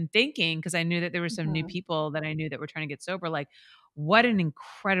 But I've been thinking because I knew that there were some new Mhm. people that I knew that were trying to get sober, like what an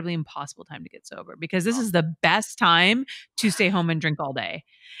incredibly impossible time to get sober because this is the best time to stay home and drink all day.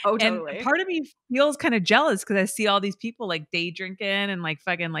 Oh, And totally. part of me feels kind of jealous because I see all these people like day drinking and like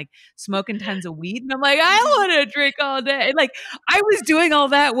fucking like smoking tons of weed. And I'm like, I want to drink all day. And like I was doing all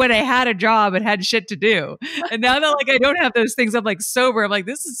that when I had a job and had shit to do. And now that like I don't have those things, I'm like sober. I'm like,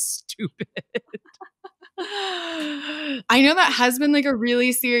 this is stupid. I know that has been like a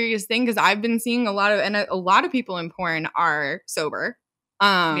really serious thing because I've been seeing a lot of and a lot of people in porn are sober.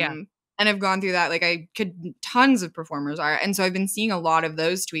 Yeah. And I've gone through that. Like I could tons of performers are. And so I've been seeing a lot of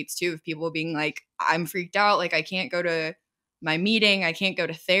those tweets too of people being like, I'm freaked out, like I can't go to my meeting, I can't go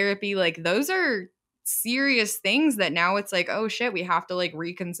to therapy. Like those are serious things that now it's like, oh shit, we have to like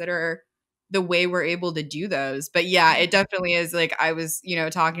reconsider the way we're able to do those. But yeah, it definitely is like I was,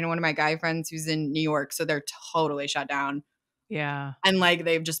 talking to one of my guy friends who's in New York, so they're totally shut down. Yeah. And like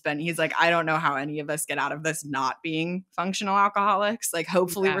they've just been he's like, I don't know how any of us get out of this not being functional alcoholics. Like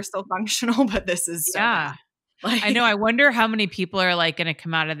hopefully Yeah. we're still functional, but this is so bad. Yeah. I know. Like I wonder how many people are like going to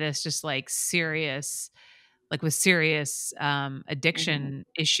come out of this just like serious, like with serious mhm. addiction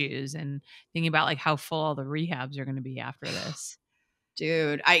issues and thinking about like how full all the rehabs are going to be after this.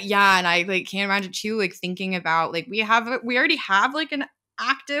 Dude, and I like can't imagine too like thinking about like we already have like an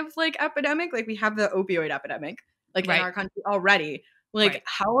active like epidemic, like we have the opioid epidemic like in Right. our country already. Like Right.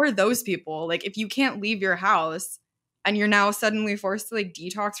 how are those people like if you can't leave your house and you're now suddenly forced to like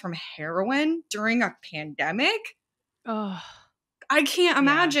detox from heroin during a pandemic? Oh, I can't yeah.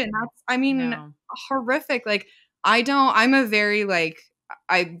 imagine. That's I mean No. horrific. Like I'm a very like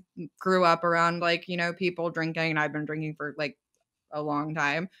I grew up around like, people drinking and I've been drinking for like a long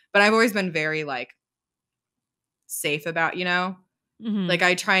time, but I've always been very, like, safe about, Mhm. like,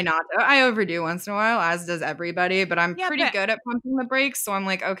 I try not to I overdo once in a while, as does everybody, but I'm Yeah, pretty but good at pumping the brakes, so I'm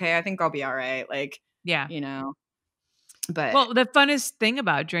like, "Okay, I think I'll be alright," like, yeah. you know? But Well, the funnest thing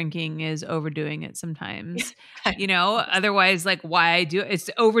about drinking is overdoing it sometimes. Yes. Otherwise, like why I do it's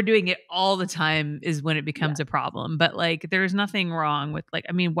overdoing it all the time is when it Yeah, becomes a problem. But like there's nothing wrong with like,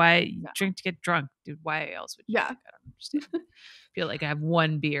 I mean, why you no. drink to get drunk? Dude, why else would you Yeah. drink? I don't understand. Feel like I have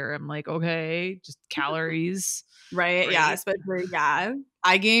one beer. I'm like, okay, just calories. Right, yeah, Great. especially yeah.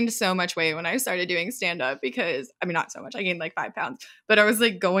 I gained so much weight when I started doing stand up because I mean, not so much. I gained like 5 pounds, but I was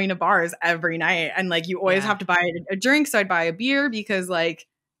like going to bars every night and like you always have to buy a drink. So I'd buy a beer because like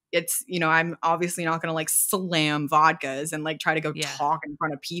it's, I'm obviously not going to like slam vodkas and like try to go talk in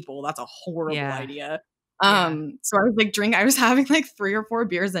front of people. That's a horrible idea. So I was like I was having like 3 or 4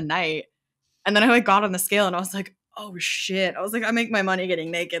 beers a night. And then I like got on the scale and I was like, oh shit. I was like, I make my money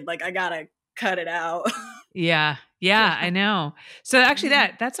getting naked. Like I gotta cut it out. Yeah, I know. So actually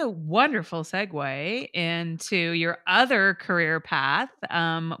that's a wonderful segue into your other career path,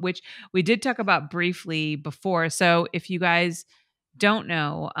 which we did talk about briefly before. So if you guys don't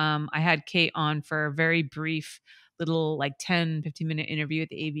know, I had Kate on for a very brief little like 10-15 minute interview at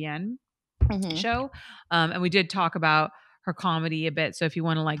the AVN show. And we did talk about her comedy a bit. So if you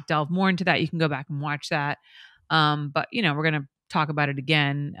want to like delve more into that, you can go back and watch that. But we're going to talk about it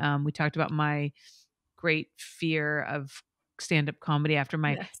again. We talked about my great fear of stand-up comedy after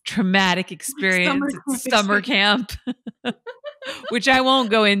my traumatic experience at summer camp, which I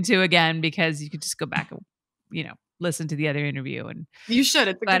won't go into again because you could just go back and, listen to the other interview. And you should.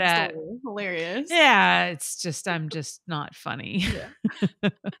 It's a good story. Hilarious. Yeah. It's just, I'm just not funny. Yeah.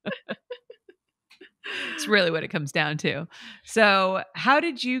 It's really what it comes down to. So how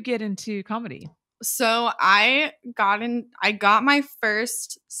did you get into comedy? So I got my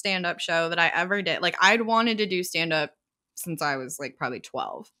first stand-up show that I ever did. Like I'd wanted to do stand-up since I was like probably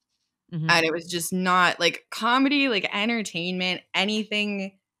 12. And it was just not like comedy, like entertainment,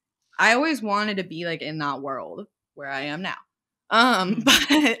 anything. I always wanted to be like in that world where I am now.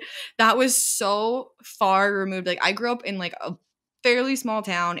 But that was so far removed. Like I grew up in like a fairly small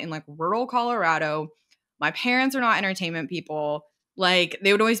town in like rural Colorado. My parents are not entertainment people. Like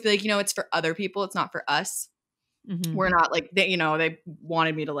they would always be like, it's for other people. It's not for us. We're not like they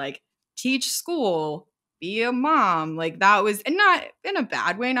wanted me to like teach school, be a mom. Like that was, and not in a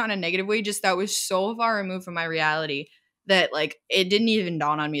bad way, not in a negative way. Just that was so far removed from my reality that like, it didn't even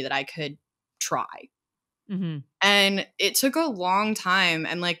dawn on me that I could try. And it took a long time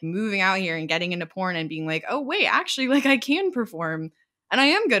and like moving out here and getting into porn and being like, oh wait, actually like I can perform and I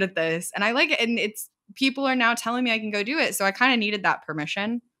am good at this and I like it. And people are now telling me I can go do it. So I kind of needed that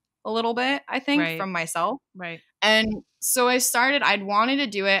permission a little bit, I think, from myself. Right. And so I'd wanted to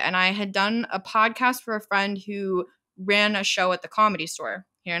do it. And I had done a podcast for a friend who ran a show at the Comedy Store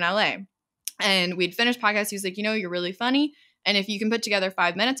here in LA. And we'd finished podcast. He was like, you're really funny. And if you can put together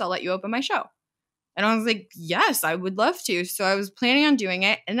 5 minutes, I'll let you open my show. And I was like, yes, I would love to. So I was planning on doing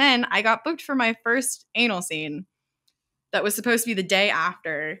it. And then I got booked for my first anal scene that was supposed to be the day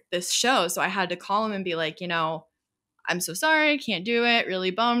after this show. So I had to call him and be like, I'm so sorry, can't do it,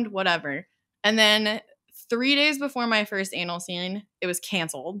 really bummed, whatever. And then 3 days before my first anal scene, it was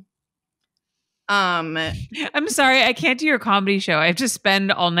canceled. I'm sorry, I can't do your comedy show. I have to spend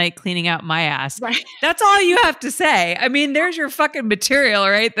all night cleaning out my ass. Right. That's all you have to say. I mean, there's your fucking material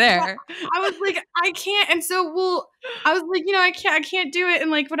right there. I was like, I can't. And so, I was like, I can't do it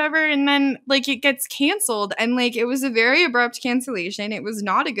and like whatever. And then like it gets canceled and like it was a very abrupt cancellation. It was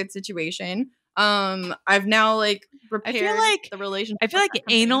not a good situation. I've now like repaired the relationship.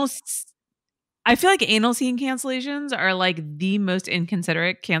 I feel like anal scene cancellations are like the most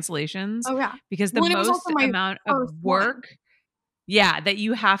inconsiderate cancellations. Oh yeah. Because the most amount of work that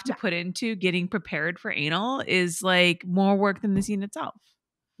you have to put into getting prepared for anal is like more work than the scene itself.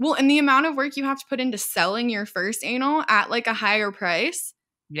 Well, and the amount of work you have to put into selling your first anal at like a higher price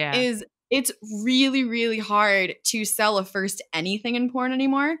it's really, really hard to sell a first anything in porn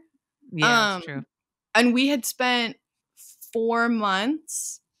anymore. Yeah, that's true. And we had spent 5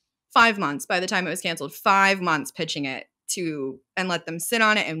 months by the time it was canceled, 5 months pitching it and let them sit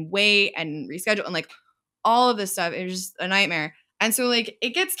on it and wait and reschedule and like all of this stuff. It was just a nightmare. And so like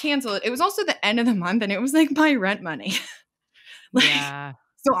it gets canceled. It was also the end of the month and it was like my rent money.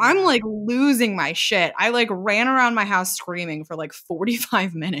 So I'm like losing my shit. I like ran around my house screaming for like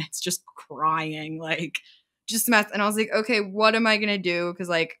 45 minutes, just crying, like just mess. And I was like, okay, what am I going to do? Cause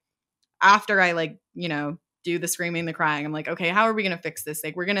like after I like, do the screaming, the crying. I'm like, okay, how are we going to fix this?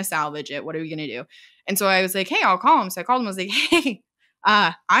 Like, we're going to salvage it. What are we going to do? And so I was like, hey, I'll call him. So I called him. I was like, hey,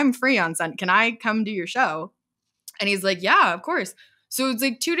 I'm free on Sunday. Can I come do your show? And he's like, yeah, of course. So it's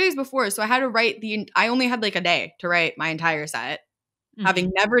like 2 days before. So I had to I only had like a day to write my entire set.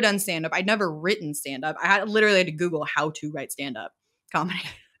 Having never done stand-up. I'd never written stand-up. I literally had to Google how to write stand-up comedy.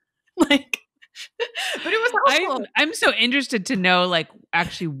 Like, but it was helpful. I'm so interested to know like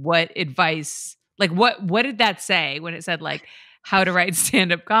actually what advice, like what did that say when it said like how to write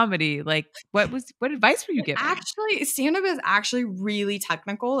stand-up comedy. Like, what advice were you given? Actually, stand-up is actually really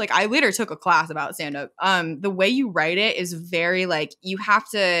technical. Like, I later took a class about stand-up. The way you write it is very like, you have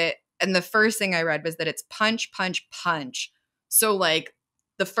to, and the first thing I read was that it's punch, punch, punch. So like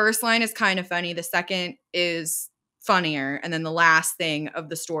the first line is kind of funny, the second is funnier, and then the last thing of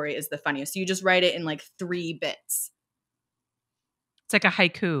the story is the funniest. So you just write it in like 3 bits. It's like a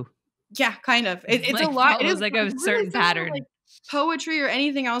haiku. Yeah, kind of. It's like a lot. It follows is like a really certain similar to, pattern. like poetry or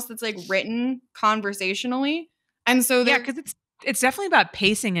anything else that's like written conversationally. And so yeah, because it's definitely about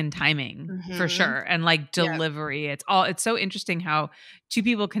pacing and timing for sure, and like delivery. Yeah. It's so interesting how 2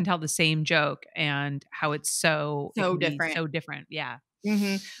 people can tell the same joke and how it's so different. so different. Yeah.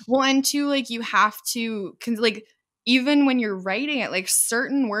 Mm-hmm. Well, and too, like you have to, like even when you're writing it, like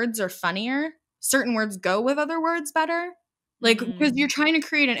certain words are funnier, certain words go with other words better. Like, because you're trying to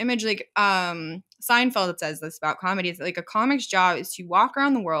create an image, like Seinfeld says this about comedy. It's like a comic's job is to walk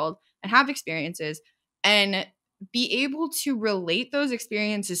around the world and have experiences and be able to relate those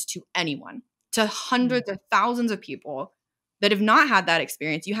experiences to anyone, to hundreds or thousands of people that have not had that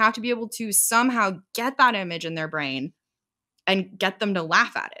experience. You have to be able to somehow get that image in their brain and get them to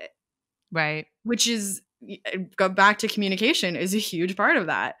laugh at it. Right. Which is, go back to communication, is a huge part of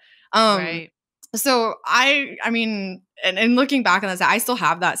that. Right. So I mean, and looking back on this, I still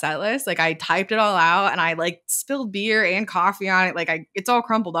have that set list. Like I typed it all out and I like spilled beer and coffee on it. Like it's all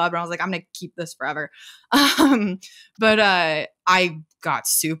crumpled up and I was like, I'm going to keep this forever. But I got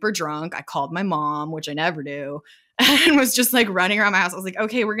super drunk. I called my mom, which I never do, and was just like running around my house. I was like,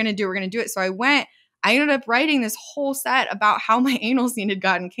 okay, we're going to do it. So I ended up writing this whole set about how my anal scene had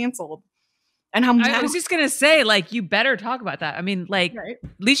gotten canceled. And I was just going to say, like, you better talk about that. I mean, like, right. At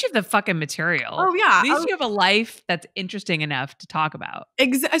least you have the fucking material. Oh, yeah. At least you have a life that's interesting enough to talk about.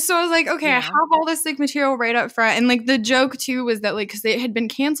 So I was like, okay, I have all this like material right up front. And like the joke too was that like, because it had been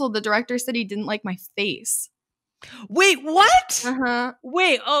canceled, the director said he didn't like my face. Wait, what? Uh-huh.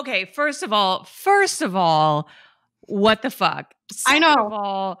 Wait, okay. First of all, what the fuck? Second I know. Of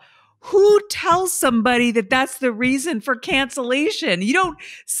all, who tells somebody that that's the reason for cancellation? You don't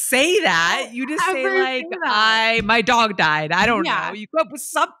say that. You just say like, my dog died. I don't know. You come up with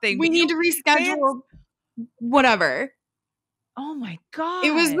something. We need to reschedule whatever. Oh my God.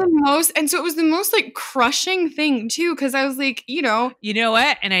 It was the most like crushing thing too. Cause I was like, you know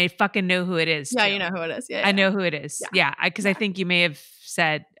what? And I fucking know who it is. Yeah. Too. You know who it is. Yeah. I know who it is. Yeah. Cause I think you may have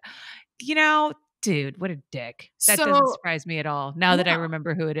said, dude, what a dick. That doesn't surprise me at all. Now that I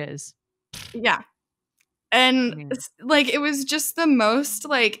remember who it is. Yeah. And like, it was just the most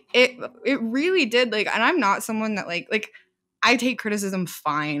like, it really did like, and I'm not someone that like I take criticism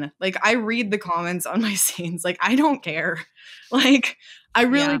fine. Like I read the comments on my scenes. Like I don't care. Like I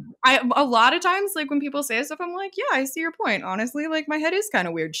really, a lot of times like when people say stuff, I'm like, yeah, I see your point. Honestly, like my head is kind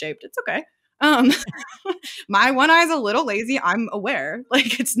of weird shaped. It's okay. My one eye's a little lazy. I'm aware.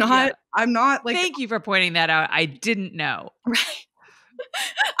 Like it's not, I'm not like. Thank you for pointing that out. I didn't know. Right.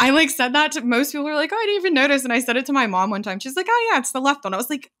 I like said that to most people were like, oh, I didn't even notice. And I said it to my mom one time. She's like, oh yeah, it's the left one. I was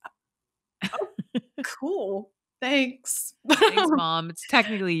like, oh, cool. Thanks. Thanks, Mom. It's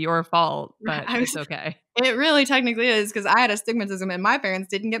technically your fault, but it's okay. It really technically is because I had astigmatism and my parents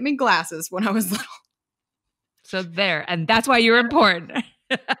didn't get me glasses when I was little. So there. And that's why you're important.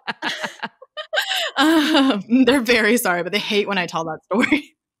 They're very sorry, but they hate when I tell that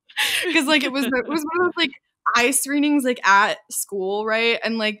story. Because like it was one of those like eye screenings like at school, right?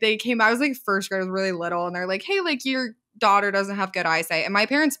 And like they came, I was like first grade, I was really little, and they're like, hey, like your daughter doesn't have good eyesight. And my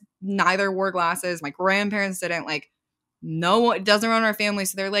parents neither wore glasses. My grandparents didn't. Like no, it doesn't run our family.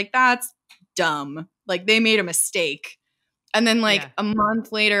 So they're like, that's dumb. Like they made a mistake. And then like a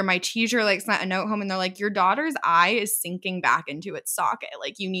month later, my teacher like sent a note home and they're like, your daughter's eye is sinking back into its socket.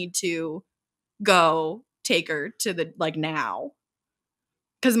 Like you need to go take her to the like now.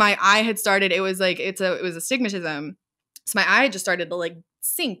 Because my eye had started, it was astigmatism. So my eye had just started to like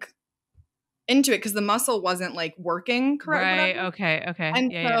sink into it because the muscle wasn't like working correctly. Right. Okay.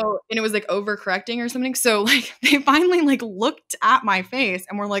 And and it was like overcorrecting or something. So like they finally like looked at my face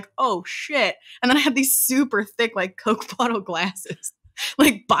and were like, oh shit. And then I had these super thick like Coke bottle glasses,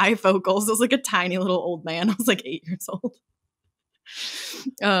 like bifocals. I was like a tiny little old man. I was like 8 years old.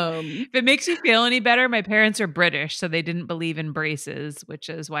 If it makes you feel any better, my parents are British, so they didn't believe in braces, which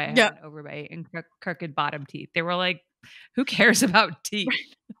is why I had an overbite and crooked bottom teeth. They were like, who cares about teeth?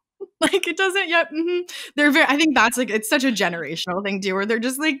 Like it doesn't yet. They're very, I think that's like, it's such a generational thing too, where they're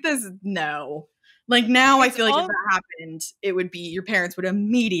just like this. No, like now I feel like if that happened, it would be, your parents would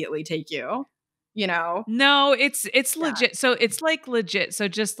immediately take you. you know? No, it's Yeah. legit. So it's like legit. So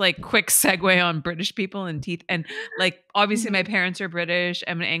just like quick segue on British people and teeth. And like obviously my Mhm. parents are British.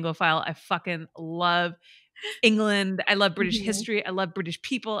 I'm an Anglophile. I fucking love England. I love British Mhm. history. I love British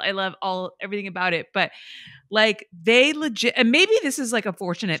people. I love everything about it. But like they legit, and maybe this is like a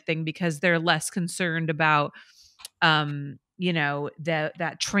fortunate thing because they're less concerned about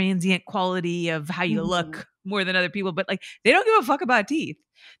that transient quality of how you Mhm. look more than other people, but like they don't give a fuck about teeth.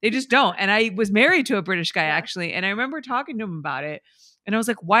 They just don't. And I was married to a British guy Yeah. actually, and I remember talking to him about it. And I was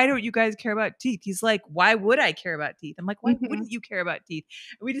like, why don't you guys care about teeth? He's like, why would I care about teeth? I'm like, why Mhm. wouldn't you care about teeth?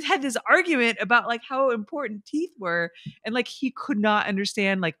 And we just had this argument about like how important teeth were. And like he could not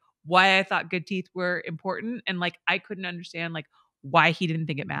understand like why I thought good teeth were important. And like I couldn't understand like why he didn't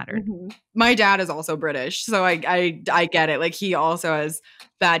think it mattered. Mhm. My dad is also British, so I get it. Like, he also has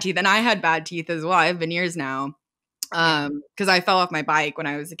bad teeth, and I had bad teeth as well. I have veneers now. Yeah. Because I fell off my bike when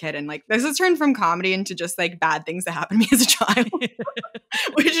I was a kid, and like this has turned from comedy into just like bad things that happened to me as a child,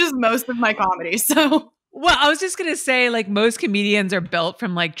 which is most of my comedy. So Well, I was just gonna say, like most comedians are built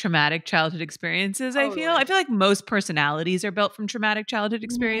from like traumatic childhood experiences. totally. I feel like most personalities are built from traumatic childhood Mhm.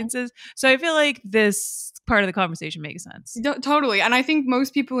 experiences. So I feel like this part of the conversation makes sense. Totally. And I think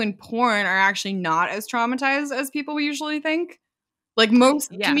most people in porn are actually not as traumatized as people usually think. Like,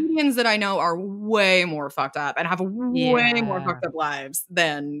 most Yeah, comedians that I know are way more fucked up and have way more yeah, fucked up lives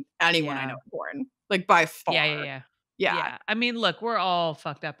than anyone I know yeah, in porn. Like, by yeah, far. yeah, yeah. Yeah. Yeah. I mean, look, we're all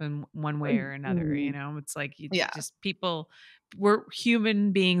fucked up in one way or another. Mhm. It's like you Yeah. just people. We're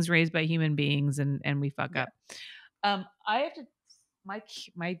human beings raised by human beings, and we fuck Yeah. up. I have to my Do you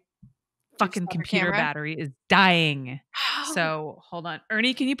have to fucking stop your computer camera? battery is dying. So hold on.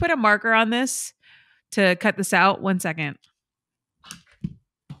 Ernie, can you put a marker on this to cut this out? 1 second.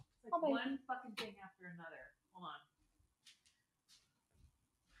 Like Oh my. one fucking thing after another. Hold on.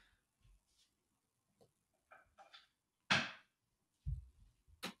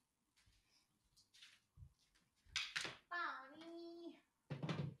 Bonnie.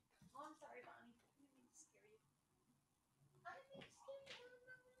 Oh, I'm sorry, Bonnie. I didn't mean to scare you. I didn't mean to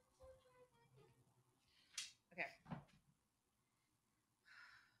scare you. Okay.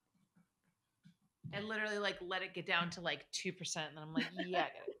 I literally like let it get down to like 2%. And then I'm like, yeah, I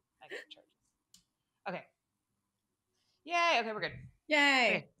got it charged. Okay. Yay. Okay, we're good. Yay.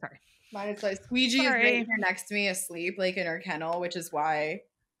 Okay. Sorry. Mine is like Squeegee is right Sorry. here next to me asleep, like in her kennel, which is why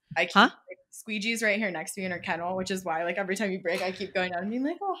I Huh? keep like, Squeegee's right here next to me in her kennel, which is why like every time you break, I keep going down and being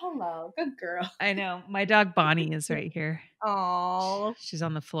like, oh, hello, good girl. I know. My dog Bonnie is right here. Oh. She's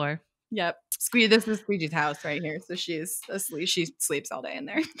on the floor. Yep. This is Squeegee's house right here. So she's asleep. She sleeps all day in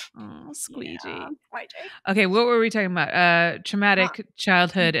there. Oh, Yeah. squeegee. Why, Jay? Okay, what were we talking about? Ah, Traumatic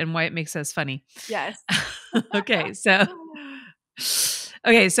childhood and why it makes us funny. yes. Okay, so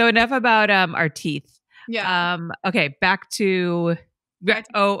okay, so enough about our teeth. Yeah. Okay, back to Back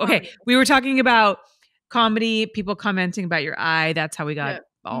to okay. comedy. We were talking about comedy, people commenting about your eye. That's how we got Yep.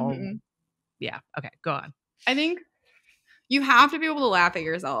 all Mhm. yeah. Okay, go on. I think you have to be able to laugh at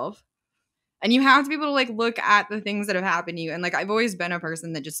yourself. And you have to be able to like look at the things that have happened to you. And like I've always been a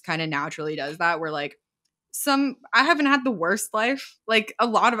person that just kind of naturally does that, where like I haven't had the worst life. Like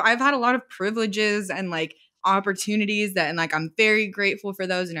I've had a lot of privileges and like opportunities that, and like I'm very grateful for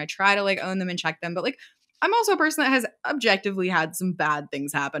those and I try to like own them and check them. But like I'm also a person that has objectively had some bad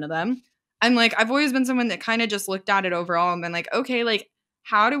things happen to them. And like I've always been someone that kind of just looked at it overall and been like, okay, like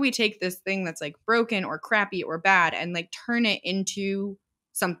how do we take this thing that's like broken or crappy or bad and like turn it into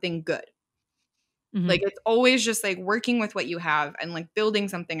something good? Like, Mhm. it's always just, like, working with what you have and, like, building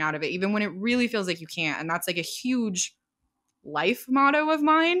something out of it, even when it really feels like you can't, and that's, like, a huge life motto of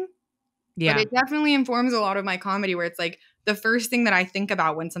mine, but Yeah. it definitely informs a lot of my comedy where it's, like, the first thing that I think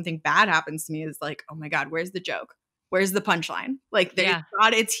about when something bad happens to me is, like, "Oh my god, where's the joke? Where's the punchline?" Like, there's Yeah.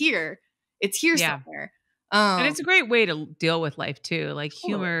 God, it's here. It's here Yeah. somewhere. And Um, it's a great way to deal with life too. Like totally.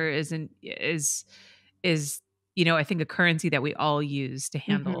 humor is I think a currency that we all use to Mhm.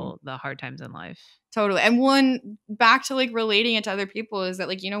 handle the hard times in life. Totally. And one back to like relating it to other people is that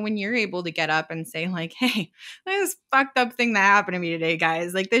like, when you're able to get up and say, like, hey, this fucked up thing that happened to me today,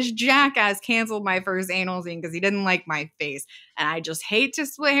 guys. Like this jackass canceled my first anal scene because he didn't like my face. And I just hate to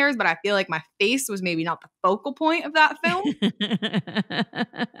split hairs, but I feel like my face was maybe not the focal point of that film.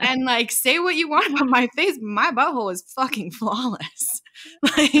 And like say what you want about my face, my butthole is fucking flawless.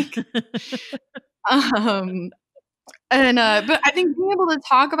 Like, um and but I think being able to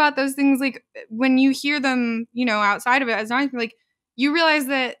talk about those things, like when you hear them, outside of it, as long as like you realize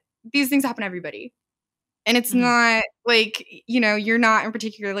that these things happen to everybody, and it's Mhm. not like you're not in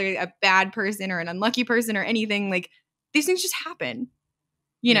particularly a bad person or an unlucky person or anything. Like these things just happen,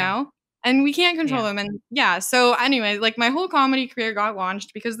 you Yeah. know. and we can't control Yeah. them. And yeah, so anyway, like my whole comedy career got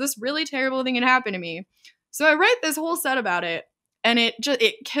launched because this really terrible thing had happened to me. So I write this whole set about it, and it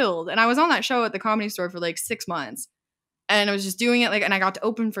killed. And I was on that show at the Comedy Store for like 6 months. And I was just doing it like, and I got to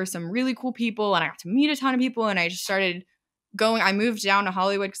open for some really cool people, and I got to meet a ton of people, and I just started going. I moved down to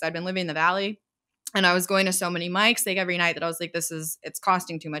Hollywood because I'd been living in the Valley, and I was going to so many mics like every night that I was like, it's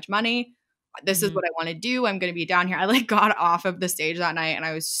costing too much money. This is what I want to do. I'm going to be down here. I like got off of the stage that night, and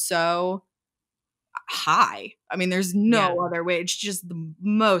I was so high. I mean, there's no other way. It's just the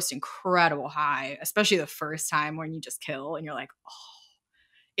most incredible high, especially the first time when you just kill and you're like, oh,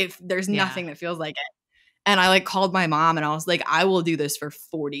 if there's nothing that feels like it. And I like called my mom and I was like, I will do this for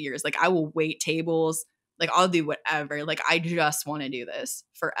 40 years. Like I will wait tables. Like I'll do whatever. Like I just want to do this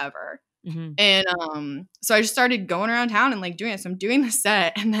forever. And so I just started going around town and like doing it. So I'm doing the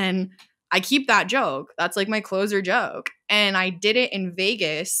set, and then I keep that joke. That's like my closer joke. And I did it in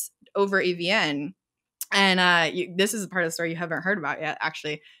Vegas over AVN. And this is a part of the story you haven't heard about yet,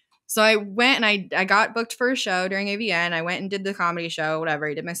 actually. So I went and I got booked for a show during AVN. I went and did the comedy show, whatever.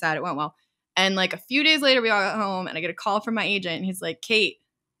 I did my set. It went well. And like a few days later, we all got home, and I get a call from my agent. And he's like, Kate,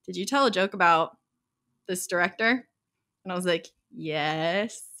 did you tell a joke about this director? And I was like,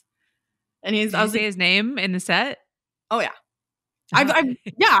 yes. And Did you say his name in the set? Oh yeah. Yeah,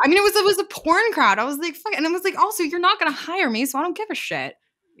 I mean, it was a porn crowd. I was like, fuck. And I was like, also, you're not going to hire me, so I don't give a shit.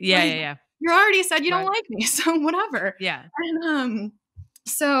 Yeah. You already said you don't like me, so whatever. Yeah. And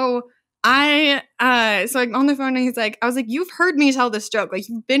so I'm on the phone, and he's like, I was like, you've heard me tell this joke. Like,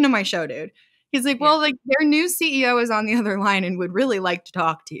 you've been to my show, dude. He's like, well, like, their new CEO is on the other line and would really like to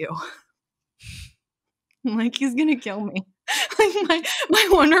talk to you. I'm like, he's going to kill me. Like my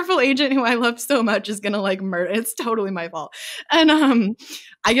wonderful agent who I love so much is gonna like murder. It's totally my fault. And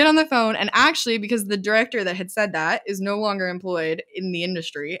I get on the phone, and actually, because the director that had said that is no longer employed in the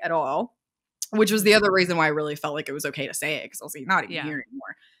industry at all, which was the other reason why I really felt like it was okay to say it, because I was like, not even here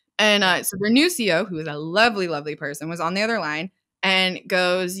anymore. And so their new CEO, who is a lovely, lovely person, was on the other line and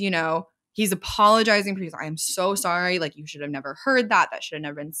goes, you know, he's apologizing because I am so sorry. Like, you should have never heard that. That should have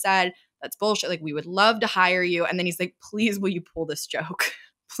never been said. That's bullshit. Like, we would love to hire you. And then he's like, please, will you pull this joke?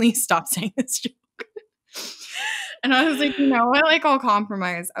 Please stop saying this joke. And I was like, you know what? Like, I'll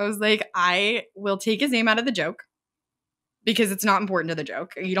compromise. I was like, I will take his name out of the joke because it's not important to the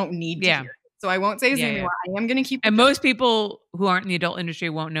joke. You don't need to hear it. So I won't say his name anymore. I am going to keep. And most people who aren't in the adult industry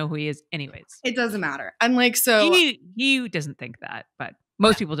won't know who he is anyways. It doesn't matter. And like, so. He doesn't think that, but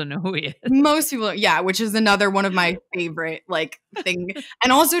most people don't know who he is. Most people, which is another one of my favorite like thing.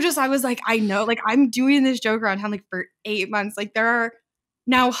 And also just, I was like, I know, like I'm doing this joke around town like for 8 months. Like there are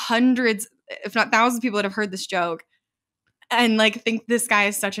now hundreds, if not thousands of people that have heard this joke and like think this guy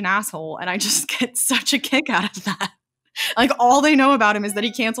is such an asshole. And I just get such a kick out of that. Like all they know about him is that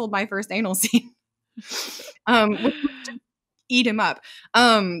he canceled my first anal scene. Eat him up.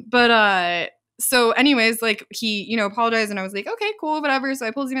 So anyways, like he, you know, apologized, and I was like, okay, cool, whatever. So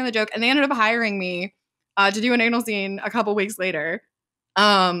I pulled him in the joke, and they ended up hiring me to do an anal scene a couple weeks later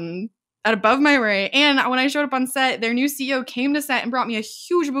at above my rate. And when I showed up on set, their new CEO came to set and brought me a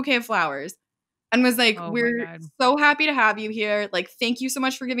huge bouquet of flowers and was like, we're so happy to have you here. Like, thank you so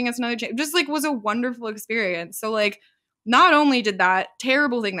much for giving us another chance. Just like was a wonderful experience. So like, not only did that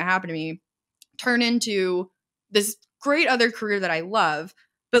terrible thing that happened to me turn into this great other career that I love,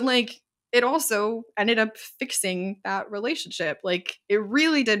 but like, it also ended up fixing that relationship. Like it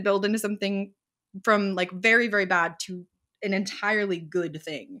really did build into something from like very, very bad to an entirely good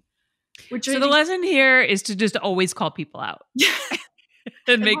thing. So the lesson here is to just always call people out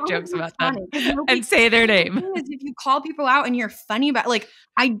and make jokes about them and say their name. If you call people out and you're funny about, like,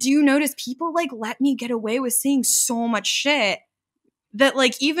 I do notice people like let me get away with saying so much shit that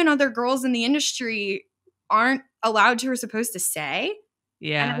like even other girls in the industry aren't allowed to or supposed to say.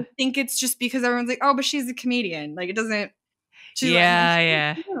 Yeah. And I think it's just because everyone's like, oh, but she's a comedian. Like it doesn't.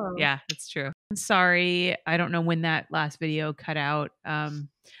 Yeah, that's true. I'm sorry. I don't know when that last video cut out. I'm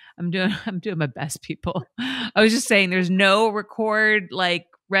doing my best, people. I was just saying there's no record like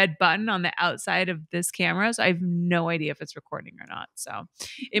red button on the outside of this camera. So I have no idea if it's recording or not. So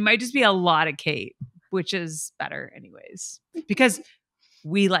it might just be a lot of Kate, which is better anyways, because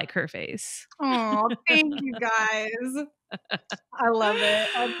we like her face. Oh, thank you guys. I love it.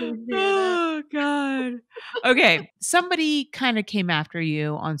 I appreciate it. Oh, God. Okay. Somebody kind of came after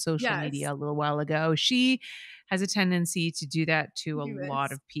you on social media a little while ago. She has a tendency to do that to a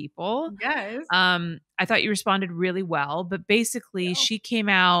lot of people. Yes. I thought you responded really well, but basically she came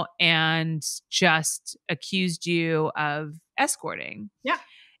out and just accused you of escorting. Yeah.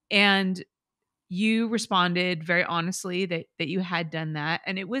 And you responded very honestly that you had done that.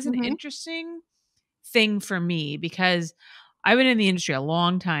 And it was an Mhm. interesting thing for me because I've been in the industry a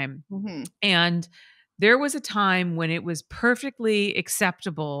long time. Mhm. And there was a time when it was perfectly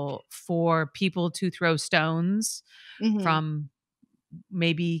acceptable for people to throw stones Mhm. from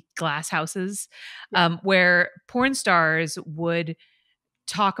maybe glass houses, Yeah. where porn stars would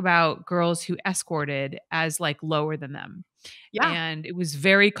talk about girls who escorted as like lower than them. Yeah. And it was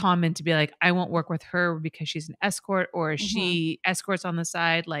very common to be like, I won't work with her because she's an escort, or Mhm. she escorts on the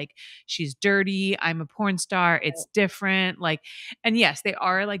side. Like, she's dirty. I'm a porn star. It's different. Like, and yes, they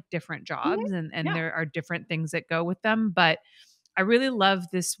are like different Mhm. jobs, and Yeah. there are different things that go with them. But I really love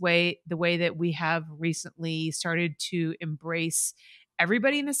the way that we have recently started to embrace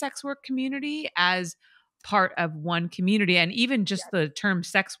everybody in the sex work community as part of one community. And even Yeah. just the term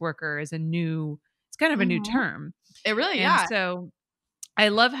sex worker is it's kind of a new Mhm. term. It really, And yeah. so I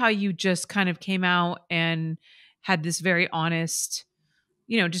love how you just kind of came out and had this very honest,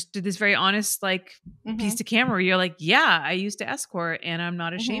 just did this very honest, like, piece Mhm. to camera where you're like, yeah, I used to escort and I'm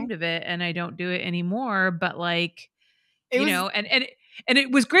not Mhm. ashamed of it and I don't do it anymore. But like, It was and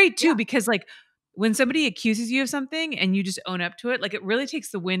it was great yeah. too, because like when somebody accuses you of something and you just own up to it, like it really takes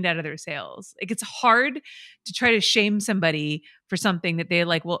the wind out of their sails. Like it's hard to try to shame somebody for something that they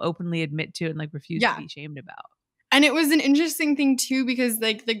like will openly admit to and like refuse to Yeah. be shamed about. And it was an interesting thing too because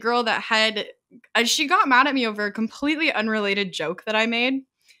like the girl that had she got mad at me over a completely unrelated joke that I made.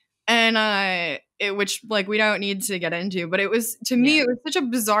 And which like we don't need to get into, but it was to me Yeah. it was such a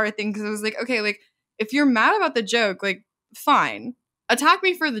bizarre thing because it was like, okay, like if you're mad about the joke, like fine. Attack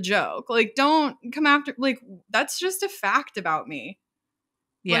me for the joke. Like don't come after like that's just a fact about me.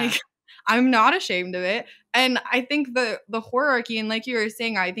 Yeah. Like I'm not ashamed of it. And I think the hierarchy and like you were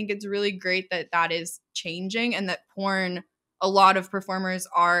saying, I think it's really great that that is changing and that porn a lot of performers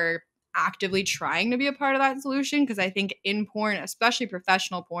are actively trying to be a part of that solution because I think in porn, especially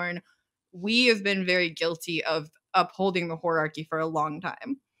professional porn, we have been very guilty of upholding the hierarchy for a long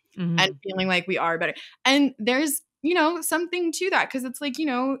time and Mhm. feeling like we are better. And there's, something to that because it's like,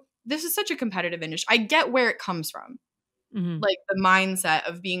 this is such a competitive industry. I get where it comes from, Mhm. like the mindset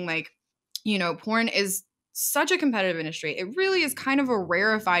of being like, porn is such a competitive industry. It really is kind of a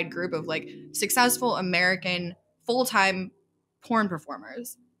rarefied group of like successful American full-time porn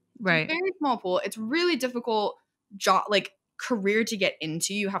performers. It's a Right. very small pool. It's really difficult job like career to get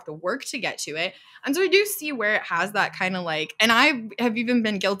into. You have to work to get to it. And so I do see where it has that kind of like, and I have even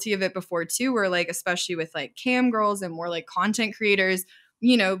been guilty of it before too, where like especially with like cam girls and more like content creators,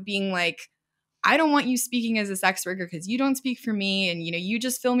 being like, I don't want you speaking as a sex worker because you don't speak for me and you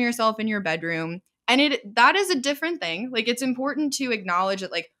just film yourself in your bedroom. And that is a different thing. Like it's important to acknowledge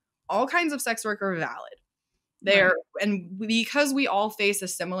that like all kinds of sex work are valid. Right. There and because we all face a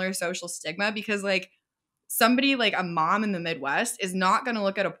similar social stigma because like somebody like a mom in the Midwest is not going to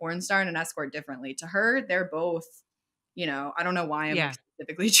look at a porn star and an escort differently. To her, they're both, I don't know why I'm like Yeah.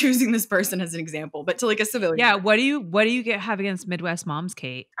 specifically choosing this person as an example, but to like a civilian Yeah. person. What do you have against Midwest moms,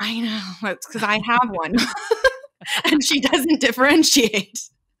 Kate? I know. It's because I have one. And she doesn't differentiate.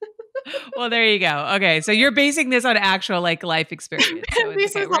 Well, there you go. Okay. So you're basing this on actual like life experience. So it's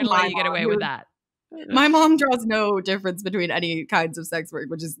This okay. is We're on gonna let you get away with that. my mom draws no difference between any kinds of sex work,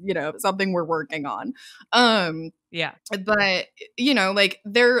 which is, something we're working on. Um, Yeah. but like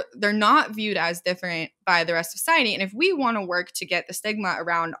they're not viewed as different by the rest of society. And if we want to work to get the stigma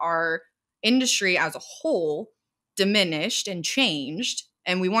around our industry as a whole diminished and changed,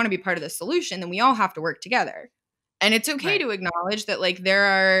 and we want to be part of the solution, then we all have to work together. And it's okay Right. to acknowledge that like there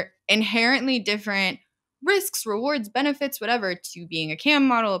are inherently different risks, rewards, benefits, whatever, to being a cam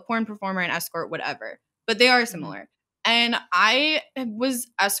model, a porn performer, an escort, whatever. But they are Mhm. similar. And I was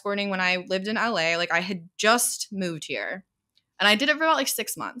escorting when I lived in LA. Like I had just moved here and I did it for about like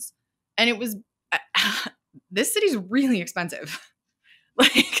 6 months. And it was, this city's really expensive.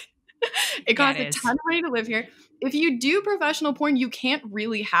 Like it Yeah, costs a it ton is. of money to live here. If you do professional porn, you can't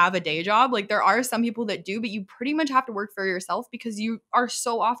really have a day job. Like there are some people that do, but you pretty much have to work for yourself because you are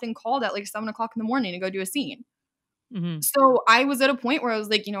so often called at like 7 o'clock in the morning to go do a scene. Mhm. So I was at a point where I was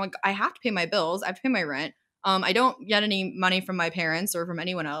like, like I have to pay my bills. I have to pay my rent. I don't get any money from my parents or from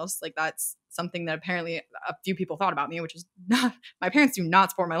anyone else. Like that's something that apparently a few people thought about me, which is not, my parents do not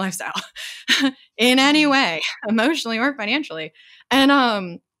support my lifestyle in any Mhm. way, emotionally or financially.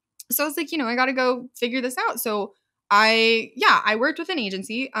 And so it's like, I got to go figure this out. So I worked with an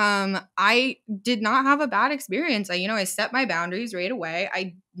agency. I did not have a bad experience. I set my boundaries right away.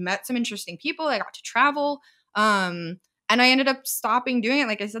 I met some interesting people. I got to travel. And I ended up stopping doing it.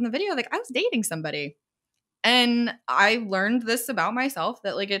 Like I said in the video, like I was dating somebody. And I learned this about myself,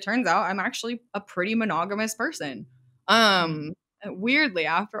 that like it turns out I'm actually a pretty monogamous person. Mm. Weirdly,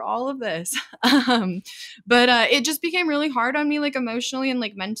 after all of this. But it just became really hard on me, like emotionally and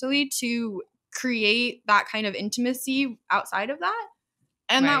like mentally, to create that kind of intimacy outside of that.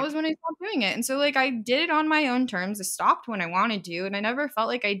 And that Right. was when I stopped doing it. And so like I did it on my own terms. I stopped when I wanted to, and I never felt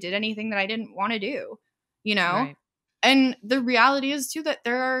like I did anything that I didn't want to do, you know? Right. And the reality is too that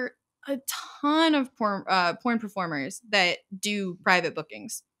there are a ton of porn performers that do private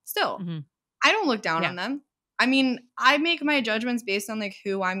bookings. Still, Hmm. I don't look down Yeah. on them. I mean, I make my judgments based on like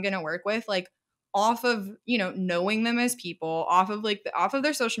who I'm gonna work with, like off of, you know, knowing them as people, off of like off of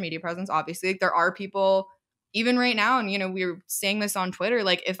their social media presence. Obviously, like there are people even right now, and you know, we were saying this on Twitter.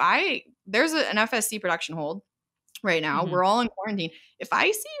 Like, if there's an FSC production hold right now, Hmm. we're all in quarantine. If I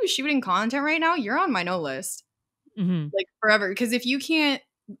see you shooting content right now, you're on my no list, Hmm. like forever. Because if you can't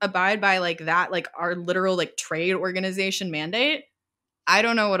abide by like that, like our literal like trade organization mandate, I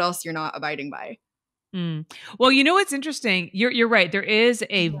don't know what else you're not abiding by. Mm. Well, you know what's interesting? You're right.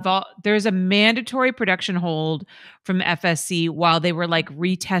 Yeah. There's a mandatory production hold from FSC while they were like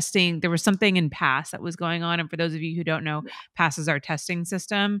retesting. There was something in Pass that was going on, and for those of you who don't know, Pass is our testing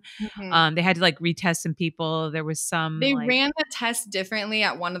system. Mhm. They had to like retest some people. There was some They like ran the test differently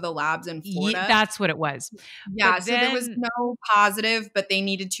at one of the labs in Florida. that's what it was. Yeah, But so there was then no positive, but they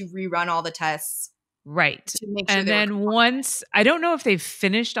needed to rerun all the tests right. to make sure And they were then once, I don't know if they've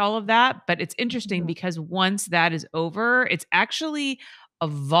finished all of that, but it's interesting compliant. because once that is over, it's actually a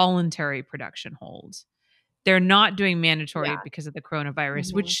voluntary production hold. They're not doing mandatory Yeah. because of the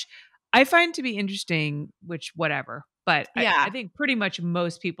coronavirus, Mhm. which I find to be interesting, which whatever. But I Yeah. think pretty much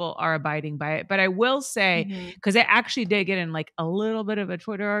most people are abiding by it. But I will say, Mhm. because I actually did get in like a little bit of a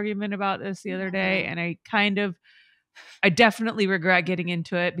Twitter argument about this the other day, Mhm. and I definitely regret getting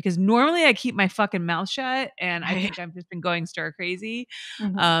into it because normally I keep my fucking mouth shut and I Right. think I've just been going stir crazy.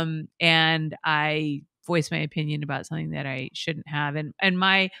 Mhm. And I voiced my opinion about something that I shouldn't have. And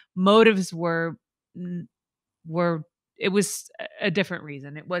my motives mm, were it was a different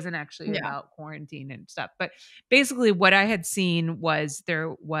reason. It wasn't actually Yeah. about quarantine and stuff. But basically what I had seen was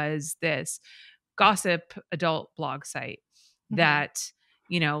there was this gossip adult blog site Mhm. that,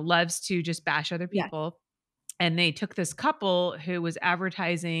 loves to just bash other Yes. people, and they took this couple who was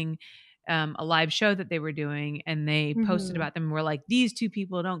advertising a live show that they were doing, and they posted Mhm. about them and were like, these two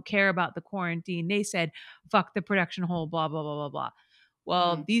people don't care about the quarantine. They said fuck the production hole, blah blah blah blah blah.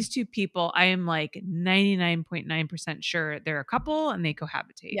 Well, Mhm. these two people, I am like 99.9% sure they're a couple and they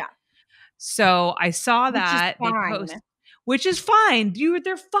cohabitate. Yeah. So I saw Which is that they post, fine. which is fine.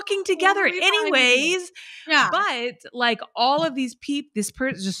 They're fucking together Totally fine. anyways. Yeah. But like all of these people, this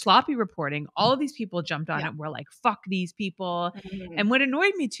person just sloppy reporting, all of these people jumped on Yeah. it and were like, fuck these people. Mhm. And what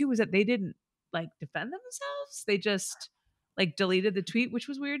annoyed me too was that they didn't like defend themselves. They just like deleted the tweet, which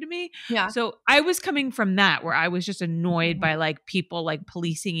was weird to me. Yeah. So I was coming from that where I was just annoyed by Mhm. like people like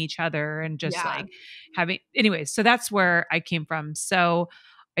policing each other and just Yeah. like having, anyways. So that's where I came from. So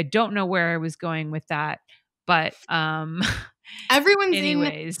I don't know where I was going with that, but Everyone's in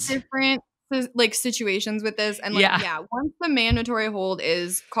anyways, different like situations with this, and like yeah, yeah, once the mandatory hold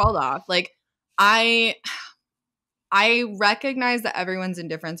is called off, like I I recognize that everyone's in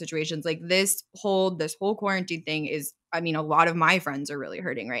different situations. Like this whole quarantine thing is, I mean, a lot of my friends are really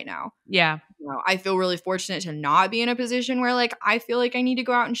hurting right now. yeah, You know, I feel really fortunate to not be in a position where like I feel like I need to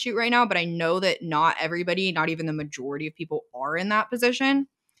go out and shoot right now, but I know that not everybody, not even the majority of people are in that position.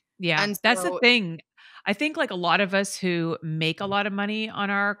 yeah. And That's the so thing. I think like a lot of us who make a lot of money on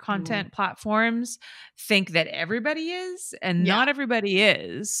our mhm, content platforms think that everybody is, and yeah, not everybody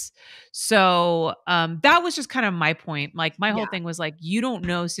is. So that was just kind of my point. Like my whole yeah, thing was like, you don't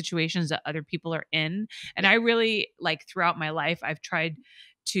know situations that other people are in. And yeah. I really like throughout my life, I've tried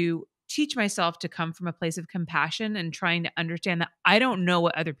to teach myself to come from a place of compassion and trying to understand that I don't know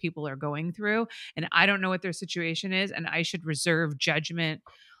what other people are going through, and I don't know what their situation is, and I should reserve judgment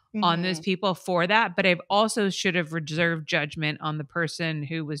on those Mhm. people for that. But I've also should have reserved judgment on the person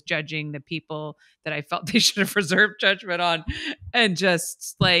who was judging the people that I felt they should have reserved judgment on, and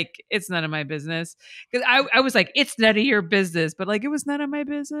just like, it's none of my business. Because I was like, it's none of your business, but like, it was none of my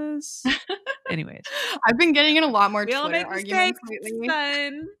business. Anyways, I've been getting in a lot more we all Twitter make mistakes, arguments lately.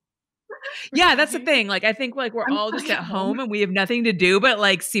 son. Yeah, that's the Right? thing. Like, I think like we're I'm all stuck just at at home. home and we have nothing to do but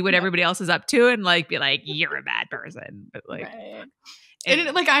like see what Yep. everybody else is up to and like be like, you're a bad person. But like, Right. Like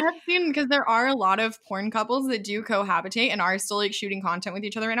anyways, I have seen, because there are a lot of porn couples that do cohabitate and are still like shooting content with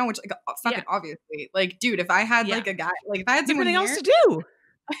each other right now, which like yeah, fucking obviously, like dude, if I had yeah. like a guy, like if I had You have someone nothing else here, to do.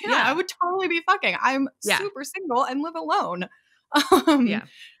 yeah, I Yeah. would totally be fucking. I'm Yeah. super single and live alone. Um, Yeah.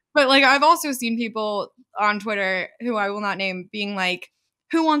 But like I've also seen people on Twitter who I will not name being like,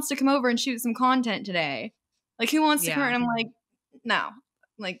 who wants to come over and shoot some content today? Like who wants to come over? Yeah. And I'm like, no.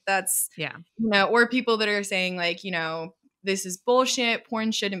 Like that's Yeah. or people that are saying like, this is bullshit.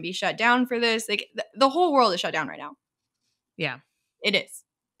 Porn shouldn't be shut down for this. Like the whole world is shut down right now. Yeah. It is.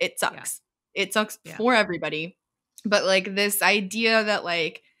 It Yeah. sucks. It sucks Yeah. for everybody. But like this idea that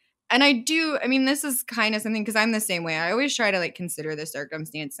like, and I mean, this is kind of something because I'm the same way. I always try to like consider the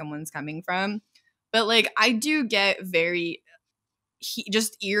circumstance someone's coming from. But like, I do get very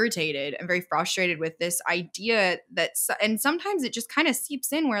just irritated and very frustrated with this idea that, and sometimes it just kind of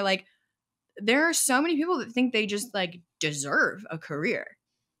seeps in where like, there are so many people that think they just like deserve a career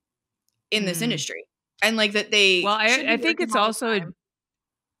in this industry and like that they Well, should be I think working it's all the also time.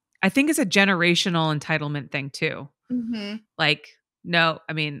 I think it's a generational entitlement thing too. Mm-hmm. Like, no,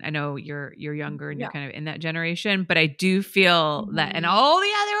 I mean, I know you're younger and you're Yeah. kind of in that generation, but I do feel that, and Mhm. all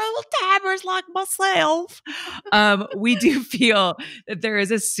the other little tabbers like myself, we do feel that there is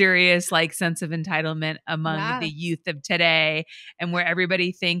a serious like sense of entitlement among the Yes. youth of today, and where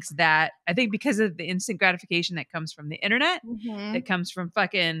everybody thinks that, I think because of the instant gratification that comes from the internet, Mhm. that comes from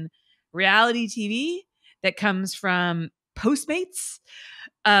fucking reality TV, that comes from Postmates,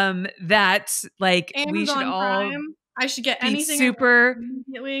 that like we should Amazon all Prime. I should get be anything I want super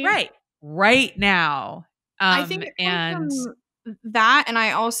immediately. right now. I think it comes And from that, and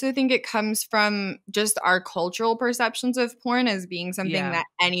I also think it comes from just our cultural perceptions of porn as being something yeah, that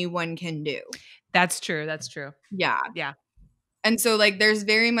anyone can do. that's true. That's true. Yeah. Yeah. And so like there's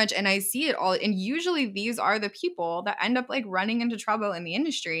very much, and I see it all, and usually these are the people that end up like running into trouble in the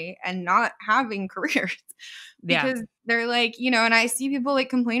industry and not having careers Yeah. because they're like, and I see people like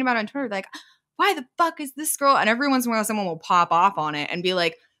complain about it on Twitter like, why the fuck is this girl, and every once in a while someone will pop off on it and be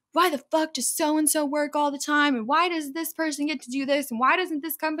like, why the fuck does so and so work all the time, and why does this person get to do this, and why doesn't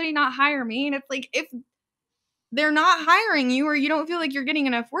this company not hire me? And it's like, if they're not hiring you or you don't feel like you're getting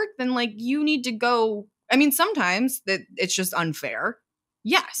enough work, then like you need to go. I mean, sometimes that it's just unfair.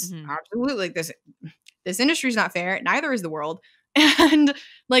 Yes, Mhm. absolutely. Like this industry is not fair. Neither is the world. And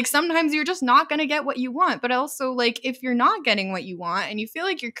like sometimes you're just not going to get what you want. But also like if you're not getting what you want and you feel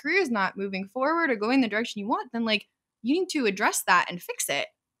like your career is not moving forward or going the direction you want, then like you need to address that and fix it,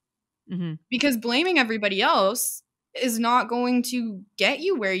 Mhm. because blaming everybody else is not going to get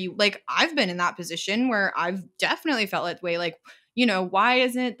you where you like. I've been in that position where I've definitely felt that way, like, why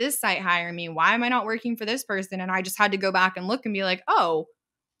isn't this site hiring me, why am I not working for this person? And I just had to go back and look and be like, oh,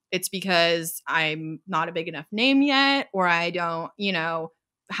 it's because I'm not a big enough name yet, or I don't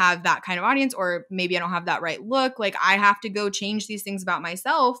have that kind of audience, or maybe I don't have that right look. Like I have to go change these things about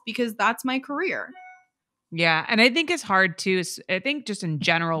myself because that's my career. Yeah, and I think it's hard too. I think just in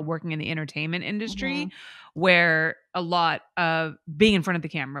general, working in the entertainment industry, Mhm. where a lot of being in front of the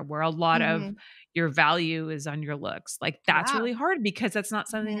camera, where a lot of Mhm. your value is on your looks, like that's Yeah. really hard because that's not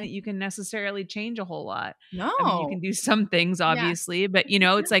something Mhm. that you can necessarily change a whole lot. I mean, you No. can do some things, Yes. obviously, but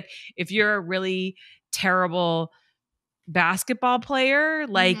it's like if you're a really terrible basketball player,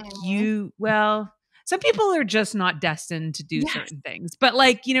 like Mhm. some people are just not destined to do Yes. certain things. But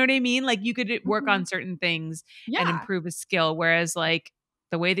like, you know what I mean? Like you could work Mhm. on certain things and Yeah. improve a skill. Whereas like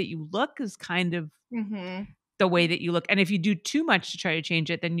the way that you look is kind of Mhm. the way that you look. And if you do too much to try to change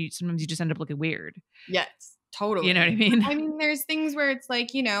it, then sometimes you just end up looking weird. Yes, You know what totally. I mean? I mean, there's things where it's like,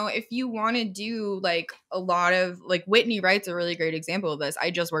 if you want to do like a lot of like Whitney Wright's a really great example of this.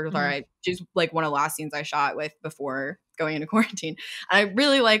 I just worked with her. Mhm. She's like one of the last scenes I shot with before going into quarantine. And I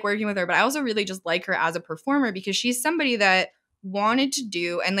really like working with her, but I also really just like her as a performer because she's somebody that wanted to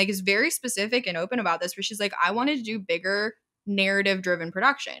do and like is very specific and open about this, where she's like, I wanted to do bigger narrative driven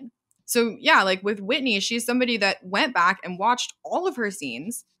production. So yeah, like with Whitney, she's somebody that went back and watched all of her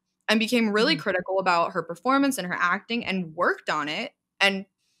scenes and became really Mhm. critical about her performance and her acting and worked on it and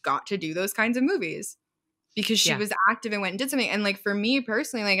got to do those kinds of movies because she Yeah. was active and went and did something. And like for me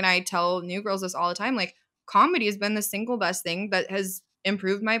personally, like, and I tell new girls this all the time, like comedy has been the single best thing that has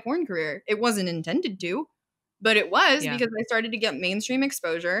improved my porn career. It wasn't intended to, but it was Yeah. because I started to get mainstream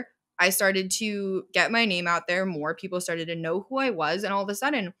exposure. I started to get my name out there. More people started to know who I was. And all of a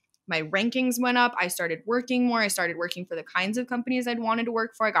sudden, my rankings went up. I started working more. I started working for the kinds of companies I'd wanted to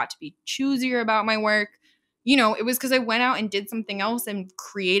work for. I got to be choosier about my work. It was because I went out and did something else and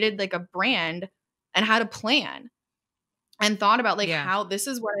created like a brand and had a plan and thought about like Yeah. how this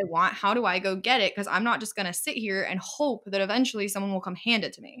is what I want. How do I go get it? Because I'm not just going to sit here and hope that eventually someone will come hand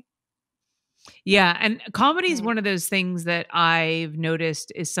it to me. Yeah, and comedy is Mhm. one of those things that I've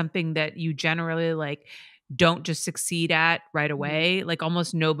noticed is something that you generally like don't just succeed at right Mhm. away. Like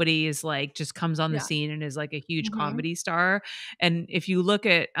almost nobody is like just comes on the Yeah. scene and is like a huge Mhm. comedy star. And if you look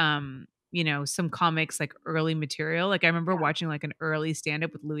at you know, some comics like early material, like I remember Yeah. watching like an early stand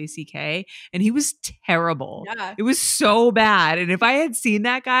up with Louis CK and he was terrible. Yeah. It was so bad. And if I had seen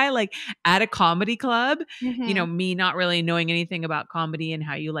that guy like at a comedy club, you know, Mhm. me not really knowing anything about comedy and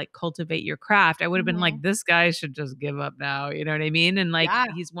how you like cultivate your craft, I would have been like, Mhm. this guy should just give up now. You know what I mean? And like, Yeah.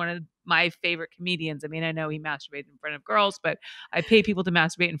 he's one of my favorite comedians. I mean, I know he masturbated in front of girls, but I pay people to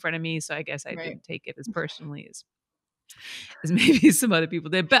masturbate in front of me. So I guess I Right. didn't take it as personally as maybe some other people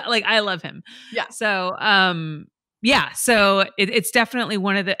did. But like, I love him. Yeah. So, yeah. So it's definitely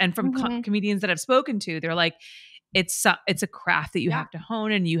one of the, and from Mhm. comedians that I've spoken to, they're like, it's a craft that you Yeah. have to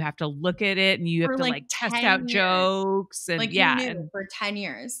hone and you have to look at it and you have For to like like test 10 out years. jokes and Like, you yeah. knew And for 10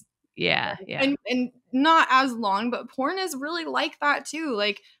 years. yeah, yeah, And not as long, but porn is really like that too.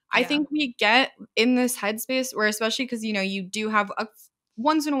 Like, I yeah. think we get in this headspace where, especially because, you know, you do have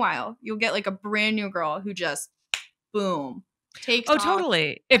once in a while, you'll get like a brand new girl who just boom takes Oh, off,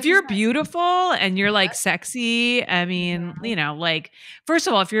 totally. If catches you're that. beautiful and you're like sexy, I mean, Mhm. you know, like first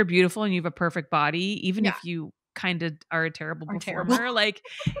of all, if you're beautiful and you have a perfect body, even Yeah, if you kind of are a terrible are terrible. performer, like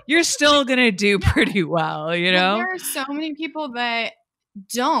you're still going to do Yeah, pretty well, you but know? there are so many people that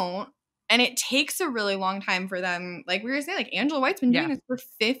don't, and it takes a really long time for them. Like we were saying, like Angela White's been doing Yeah. this for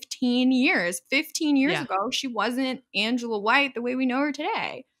 15 years. 15 years Yeah. ago, she wasn't Angela White the way we know her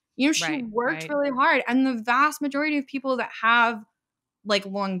today. You know, she Right. worked Right. really hard. And the vast majority of people that have like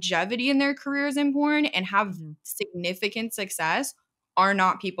longevity in their careers in porn and have Mhm. significant success are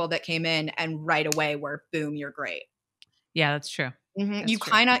not people that came in and right away were boom, you're great. Yeah, that's true. You That's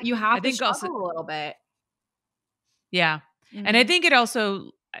true. kind of you I have to think also struggle a little bit. yeah. And I Mhm. think it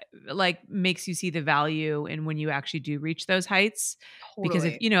also like makes you see the value in when you actually do reach those heights because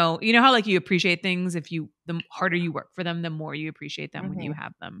if Totally. you know how like you appreciate things if you the harder you work for them the more you appreciate them when you Mhm.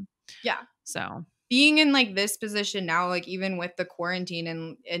 have them. Yeah. So, Being in like this position now, like even with the quarantine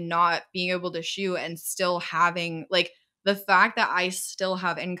and not being able to shoot and still having like the fact that I still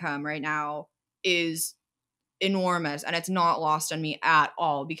have income right now is enormous, and it's not lost on me at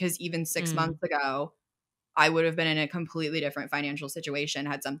all because even 6 mm, months ago I would have been in a completely different financial situation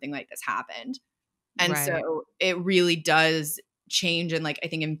had something like this happened. And right. so it really does change and like I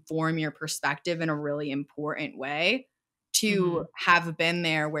think inform your perspective in a really important way to Mhm. have been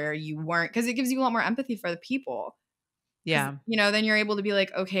there where you weren't, because it gives you a lot more empathy for the people. Because, Yeah. you know, then you're able to be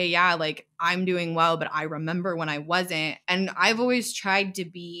like, okay, yeah, like I'm doing well, but I remember when I wasn't. And I've always tried to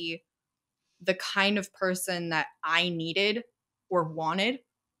be the kind of person that I needed or wanted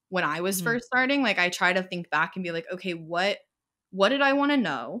when I was Mhm. first starting. Like I try to think back and be like, okay, what did I want to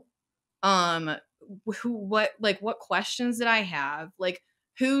know? Um who what questions did I have? Like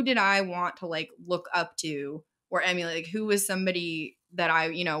who did I want to like look up to or emulate? Like who was somebody that I,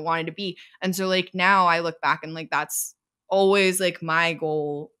 you know, wanted to be? And so like now I look back and like that's always like my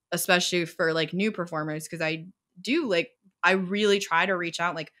goal, especially for like new performers, because I do like I really try to reach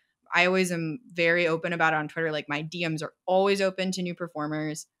out. Like I always am very open about it on Twitter. Like my DMs are always open to new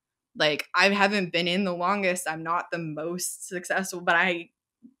performers. Like I haven't been in the longest. I'm not the most successful, but I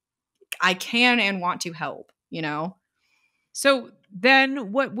can and want to help, you know? So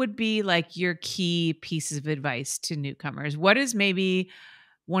then what would be like your key pieces of advice to newcomers? What is maybe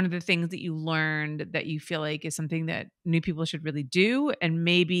one of the things that you learned that you feel like is something that new people should really do and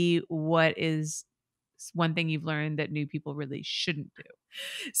maybe what is one thing you've learned that new people really shouldn't do?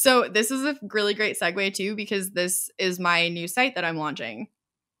 So this is a really great segue too, because this is my new site that I'm launching.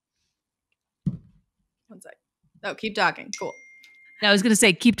 One sec. Oh, keep talking. Cool. Now, I was going to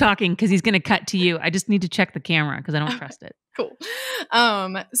say, keep talking because he's going to cut to you. I just need to check the camera because I don't trust it. Cool.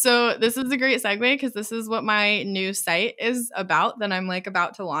 So this is a great segue because this is what my new site is about that I'm like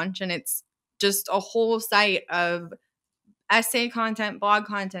about to launch. And it's just a whole site of essay content, blog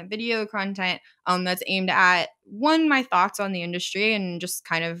content, video content that's aimed at one, my thoughts on the industry and just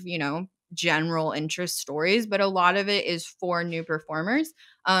kind of, you know, general interest stories. But a lot of it is for new performers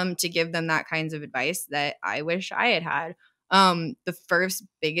to give them that kinds of advice that I wish I had had. The first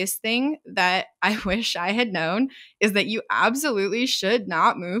biggest thing that I wish I had known is that you absolutely should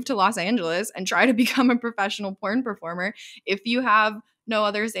not move to Los Angeles and try to become a professional porn performer if you have no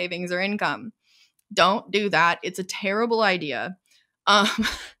other savings or income. Don't do that. It's a terrible idea. Um,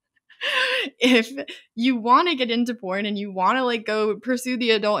 if you want to get into porn and you want to like go pursue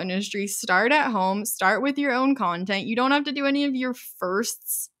the adult industry, start at home, start with your own content. You don't have to do any of your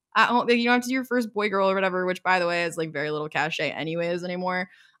firsts at home. You don't have to do your first boy girl or whatever, which by the way is like very little cachet anyways anymore.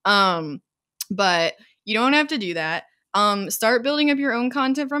 But you don't have to do that. Start building up your own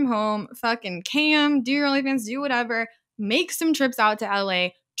content from home. Fucking cam, do your OnlyFans, do whatever. Make some trips out to LA.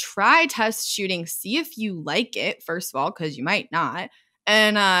 Try test shooting. See if you like it, first of all, because you might not.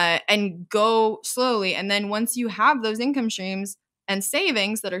 And go slowly. And then once you have those income streams and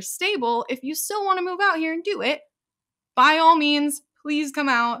savings that are stable, if you still want to move out here and do it, by all means, please come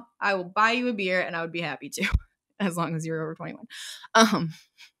out. I will buy you a beer and I would be happy to, as long as you're over 21.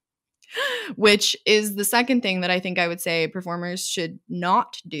 Which is the second thing that I think I would say performers should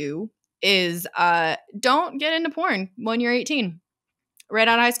not do is don't get into porn when you're 18. Right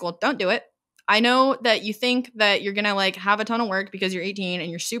out of high school. Don't do it. I know that you think that you're going to like have a ton of work because you're 18 and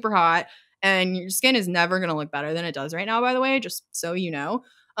you're super hot and your skin is never going to look better than it does right now, by the way, just so you know.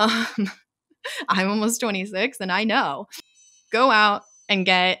 I'm almost 26 and I know. Go out and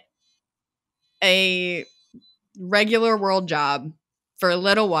get a regular world job for a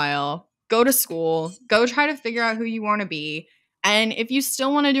little while. Go to school. Go try to figure out who you want to be. And if you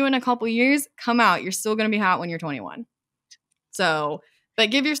still want to do it in a couple years, come out. You're still going to be hot when you're 21. So, but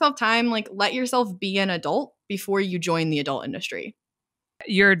give yourself time. Like, let yourself be an adult before you join the adult industry.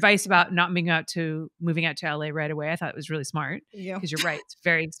 Your advice about not moving out to LA right away, I thought it was really smart. Because you're right. It's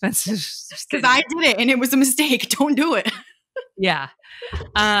very expensive. Because I did it and it was a mistake. Don't do it. Yeah.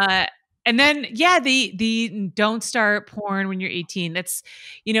 And then, the don't start porn when you're 18. That's,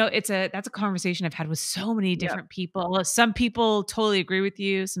 that's a conversation I've had with so many different people. Some people totally agree with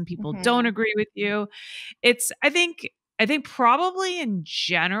you. Some people don't agree with you. I think probably in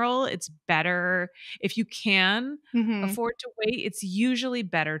general, it's better if you can afford to wait. It's usually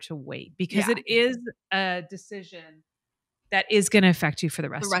better to wait because it is a decision that is going to affect you for the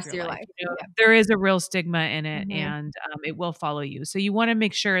rest of your life. There is a real stigma in it and it will follow you. So you want to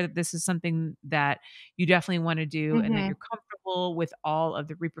make sure that this is something that you definitely want to do and that you're comfortable with all of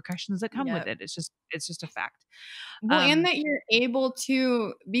the repercussions that come with it. It's just a fact. Well, and that you're able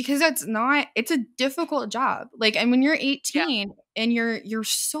to, because it's a difficult job. Like, and when you're 18 and you're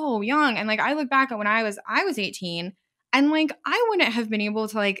so young, and like, I look back at when I was 18 and like, I wouldn't have been able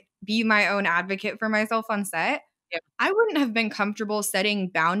to like be my own advocate for myself on set. I wouldn't have been comfortable setting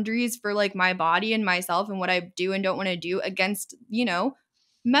boundaries for like my body and myself and what I do and don't want to do against,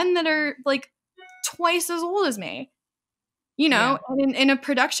 men that are like twice as old as me. And in a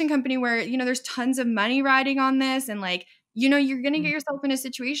production company where, there's tons of money riding on this and like, you're going to get yourself into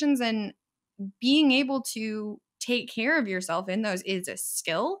situations, and being able to take care of yourself in those is a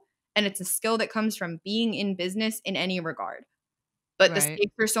skill, and it's a skill that comes from being in business in any regard. But the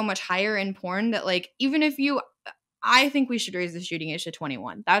stakes are so much higher in porn that like, even if I think we should raise the shooting age to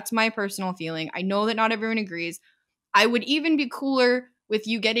 21. That's my personal feeling. I know that not everyone agrees. I would even be cooler with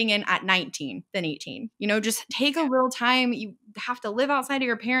you getting in at 19 than 18. Just take a little time. You have to live outside of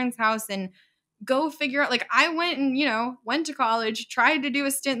your parents' house and go figure out. Like, I went and, went to college, tried to do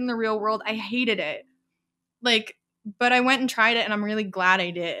a stint in the real world. I hated it. Like, but I went and tried it and I'm really glad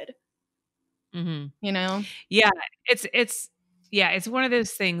I did. Yeah, it's one of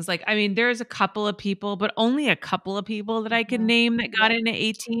those things. Like, I mean, there's a couple of people, but only a couple of people that I can name that got into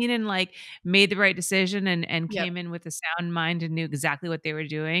 18 and like made the right decision and came in with a sound mind and knew exactly what they were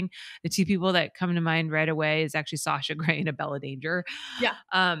doing. The two people that come to mind right away is actually Sasha Grey and Abella Danger.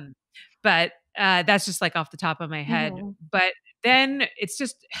 But that's just like off the top of my head. But then it's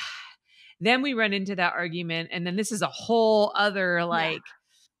just, then we run into that argument, and then this is a whole other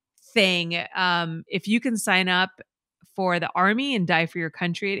thing. If you can sign up for the army and die for your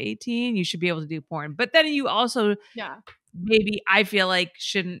country at 18, you should be able to do porn. But then you also, maybe I feel like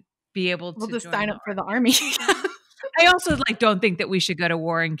shouldn't be able to just sign up for the army. I also don't think that we should go to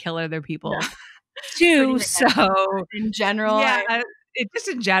war and kill other people too. So in general, just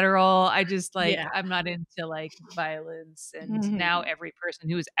in general, I just I'm not into like violence. And now every person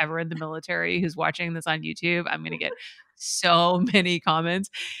who is ever in the military who's watching this on YouTube, I'm going to get so many comments.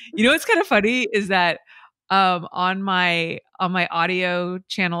 What's kind of funny is that on my audio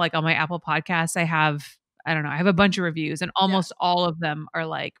channel, like on my Apple Podcasts, I have a bunch of reviews, and almost all of them are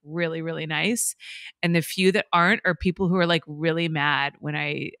like really, really nice. And the few that aren't are people who are like really mad when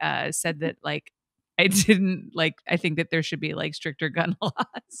I said that like I didn't like, I think that there should be like stricter gun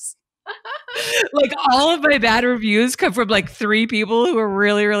laws. Like, all of my bad reviews come from like 3 people who are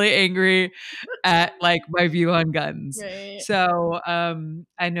really, really angry at like my view on guns. So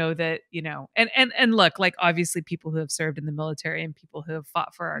I know that, and look, like obviously people who have served in the military and people who have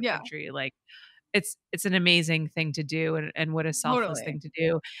fought for our country, like it's an amazing thing to do, and what a selfless thing to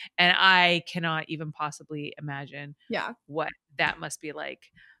do. And I cannot even possibly imagine what that must be like.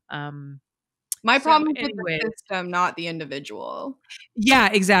 My So problem is with anyways, the system, not the individual. yeah,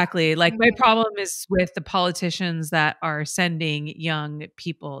 exactly. Like my Mhm. problem is with the politicians that are sending young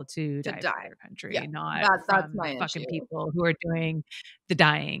people to To die for die. their Yeah, country, not that's from my the fucking issue. people who are doing the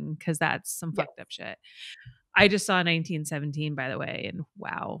dying, because that's some Yeah. fucked up shit. I just saw 1917, by the way, and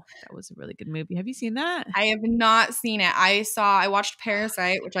wow, that was a really good movie. Have you seen that? I have not seen it. I watched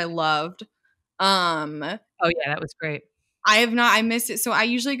Parasite, which I loved. Um, Oh yeah, that was great. I have not I missed it. So I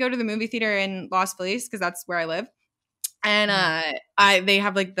usually go to the movie theater in Los Feliz because that's where I live. And, Mhm. I they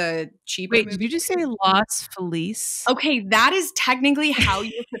have, like, the cheaper Wait, did movie you just theaters. say Los Feliz? Okay, that is technically how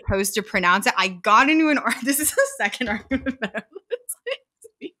you're supposed to pronounce it. I got into an this is the second argument that I'm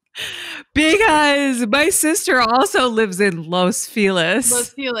listening. Because my sister also lives in Los Los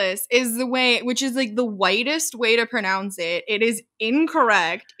Feliz. Feliz is the way, which is, like, the whitest way to pronounce it. It is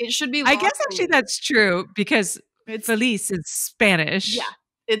incorrect. It should be I Los guess actually Feliz. that's true because It's Feliz is yeah, Spanish.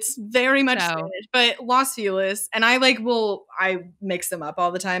 it's very much So, Spanish, but Los Feliz, and I mix them up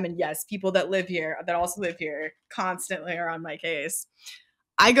all the time, and yes, people that live here, that also live here, constantly are on my case.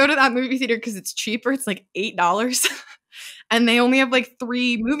 I go to that movie theater because it's cheaper. It's like $8. And they only have like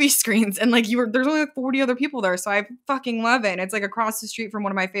 3 movie screens, and like there's only like 40 other people there, so I fucking love it. And it's like across the street from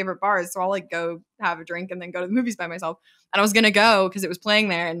one of my favorite bars, so I'll like go have a drink and then go to the movies by myself. And I was gonna go because it was playing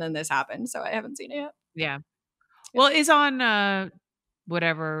there, and then this happened, so I haven't seen it yet. yeah. Yeah. Well, it's on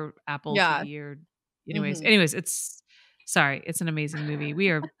whatever Apple Yeah. TV or anyways. Mhm. Anyways, it's an amazing movie. We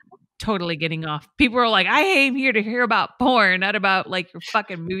are totally getting off. People are like, I am here to hear about porn, not about like your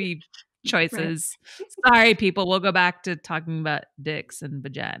fucking movie Right. choices. Sorry, people. We'll go back to talking about dicks and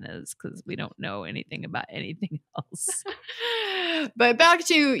vaginas because we don't know anything about anything else. But back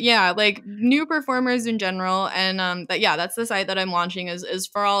to, yeah, like new performers in general, and that's the site that I'm launching is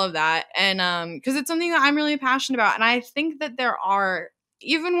for all of that. And because it's something that I'm really passionate about, and I think that there are,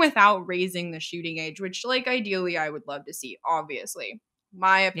 even without raising the shooting age, which like ideally I would love to see, obviously,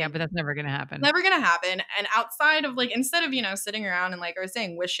 my Yeah, but opinion, that's never gonna happen. never gonna happen. And outside of like, instead of sitting around and like I was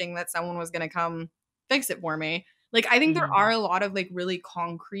saying, wishing that someone was gonna come fix it for me, like I think there Mhm. are a lot of like really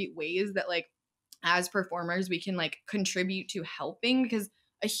concrete ways that like as performers we can like contribute to helping, because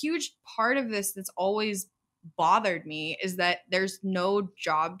a huge part of this that's always bothered me is that there's no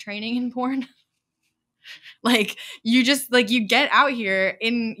job training in porn. Like you just like you get out here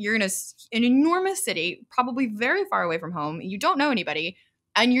in you're in an enormous city, probably very far away from home, you don't know anybody,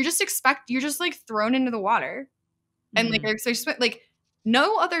 and you're just like thrown into the water, and like Mhm. like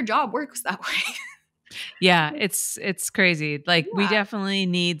no other job works that way. Yeah, it's crazy. Like we Yeah. definitely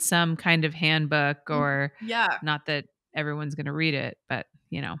need some kind of handbook, Mhm. or Yeah. not that everyone's going to read it, but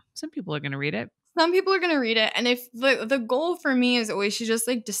some people are going to read it. Some people are gonna read it, and if the goal for me is always to just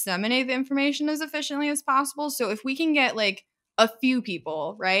like disseminate the information as efficiently as possible. So if we can get like a few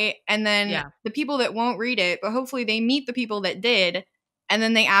people, right? And then Yeah. the people that won't read it, but hopefully they meet the people that did, and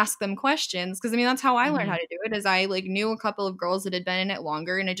then they ask them questions. Because I mean, that's how I learned how Mhm. to do it. Is I like knew a couple of girls that had been in it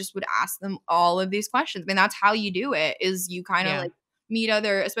longer, and I just would ask them all of these questions. I mean, that's how you do it. Is you kind of Yeah. like meet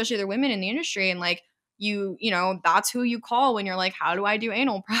other, especially other women in the industry, and like that's who you call when you're like, how do I do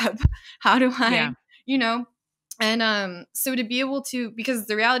anal prep? How do I, Yeah. you know? And so to be able to, because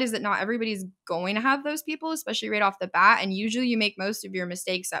the reality is that not everybody's going to have those people, especially right off the bat. And usually you make most of your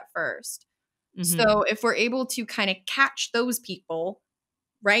mistakes at first. Mhm. So if we're able to kind of catch those people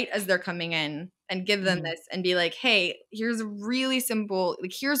right as they're coming in and give them Mhm. this and be like, hey, here's a really simple,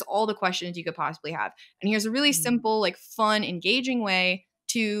 like, here's all the questions you could possibly have. And here's a really Mhm. simple, like, fun, engaging way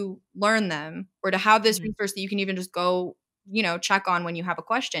to learn them, or to have this Mhm. resource that you can even just go, check on when you have a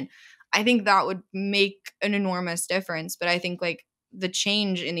question. I think that would make an enormous difference. But I think like the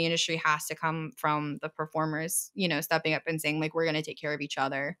change in the industry has to come from the performers, stepping up and saying, like, we're going to take care of each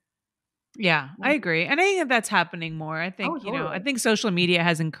other. Yeah, I agree. And I think that that's happening more. I Oh, think, I totally. think social media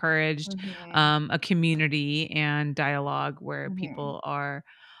has encouraged Hmm. a community and dialogue where Hmm. people are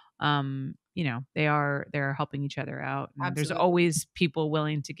they're helping each other out, and there's Absolutely. always people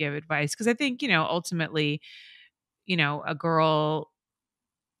willing to give advice, because I think, ultimately, a girl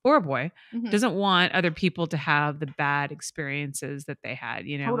or a boy Hmm. doesn't want other people to have the bad experiences that they had,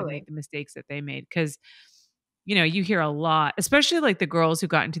 and make Totally. the mistakes that they made. Because, you hear a lot, especially like the girls who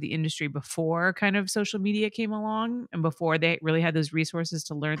got into the industry before kind of social media came along and before they really had those resources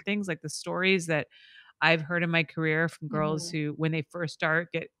to learn things, like the stories that I've heard in my career from girls Mhm, who, when they first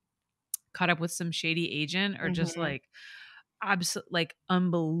start, get caught up with some shady agent, are just mhm. like like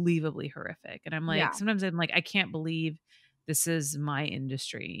unbelievably horrific. And I'm like, Yeah, sometimes I'm like, I can't believe this is my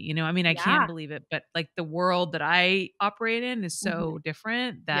industry. I mean, I can yeah, believe it, but like the world that I operate in is mhm, so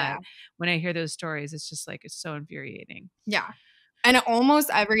different yeah, that when I hear those stories, it's just like, it's so infuriating. yeah. And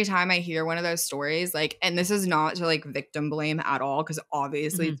almost every time I hear one of those stories, like, and this is not to like victim blame at all, because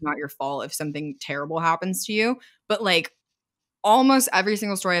obviously Mhm. it's not your fault if something terrible happens to you. But like almost every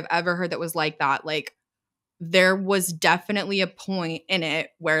single story I've ever heard that was like that, like there was definitely a point in it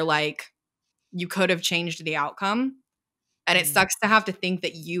where like you could have changed the outcome. And it Mhm. sucks to have to think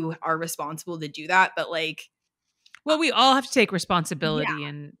that you are responsible to do that. But like, Well, we all have to take yeah. responsibility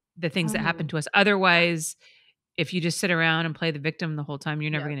in the things that happen Mhm. to us. Otherwise, if you just sit around and play the victim the whole time, you're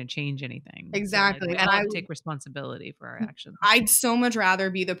never Yeah, gonna change anything. So, like, exactly. we And all have to take responsibility for our actions. I'd so much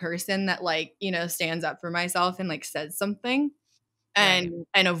rather be the person that like, you know, stands up for myself and like says something Right.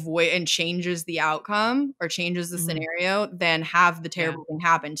 and avoid and changes the outcome or changes the Mhm. scenario than have the Yeah. terrible thing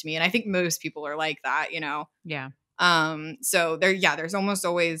happen to me. And I think most people are like that, you know. Yeah. So there, yeah, there's almost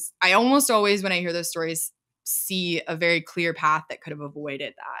always, I almost always, when I hear those stories, see a very clear path that could have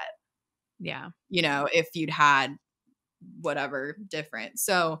avoided that, Yeah. you know, if you'd had whatever different.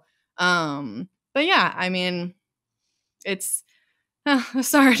 So, but yeah, I mean, it's,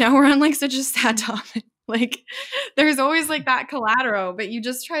 sorry, now we're on like such a sad topic. Like, there's always like that collateral, but you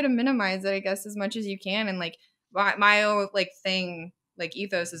just try to minimize it, I guess, as much as you can. And like, my own like thing, like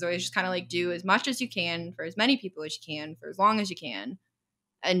ethos is always just kind of like do as much as you can for as many people as you can for as long as you can,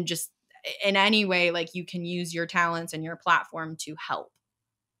 and just in any way like you can use your talents and your platform to help.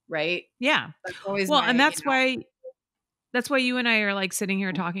 Right? Yeah. That's always Well, my, and you know, that's why you and I are like sitting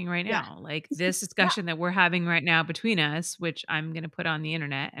here talking right yeah, now. Like this yeah, discussion that we're having right now between us, which I'm going to put on the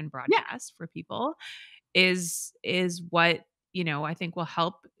internet and yeah, broadcast for people, is what, I think will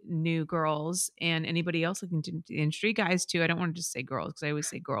help new girls and anybody else looking into the industry, guys too. I don't want to just say girls because I always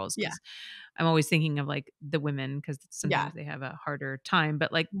say girls yeah, because I'm always thinking of like the women because yeah, sometimes they have a harder time,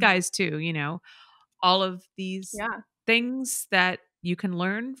 but like mhm, guys too, all of these yeah, things that you can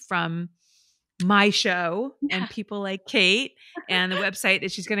learn from my show and yeah, people like Kate and the website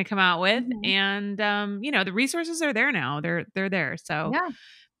that she's going to come out with. mhm, And the resources are there now. They're there. So yeah,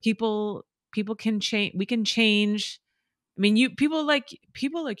 people people can change. We can change. I mean, you people like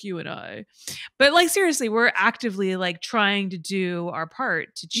you and I, but like seriously, we're actively like trying to do our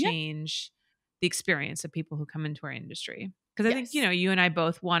part to yeah, change the experience of people who come into our industry. Because I think, yes, you and I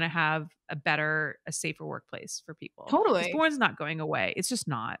both want to have a safer workplace for people. Because totally. porn's not going away. It's just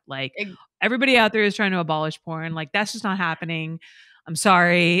not. Like Ex- everybody out there is trying to abolish porn. Like that's just not happening. I'm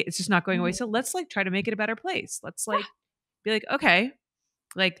sorry. It's just not going away. So mhm. let's like try to make it a better place. Let's like be like, okay,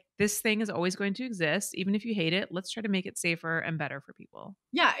 like this thing is always going to exist. Even if you hate it, let's try to make it safer and better for people.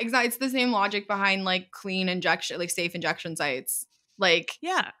 Yeah, exactly. It's the same logic behind like clean injection, like safe injection sites. Like,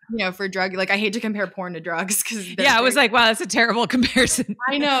 Yeah. you know, for drug, like I hate to compare porn to drugs because they're Yeah, I was very, like, wow, that's a terrible comparison.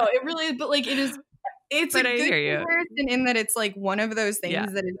 I know it really is, but like it is, it's a But I good hear you. comparison in that it's like one of those Yeah.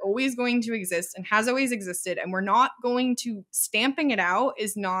 things that is always going to exist and has always existed. And we're not going to, stamping it out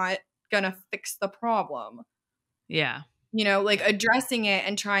is not going to fix the problem. Yeah. You know, like Yeah. addressing it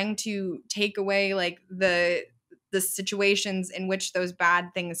and trying to take away like the situations in which those bad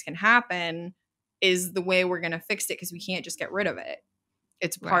things can happen is the way we're going to fix it, because we can't just get rid of it.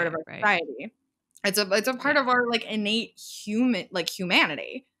 It's part of Right. our Right. society. It's a part Yeah. of our like innate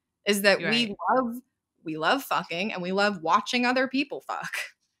humanity, is that You're right. we love fucking and we love watching other people fuck.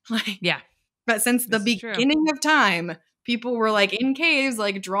 Like, Yeah. but since the This is true. beginning of time, people were like in caves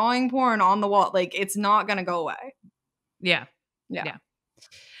like drawing porn on the wall. Like it's not going to go away. Yeah. Yeah. Yeah.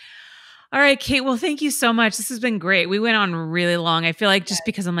 All right, Kate. Well, thank you so much. This has been great. We went on really long. I feel like just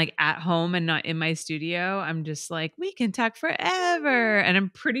because I'm like at home and not in my studio, I'm just like, we can talk forever. And I'm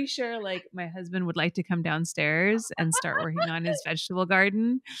pretty sure like my husband would like to come downstairs and start working on his vegetable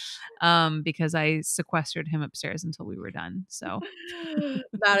garden because I sequestered him upstairs until we were done. So,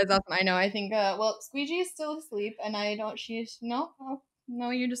 That is awesome. I know. I think well, Squeegee is still asleep and I don't she's no, oh, no,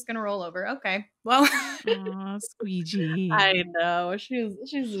 you're just gonna roll over. Okay. Well, aw, squeegee. I know. She's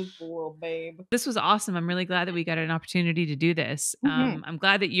just a little babe. This was awesome. I'm really glad that we got an opportunity to do this. Mhm. I'm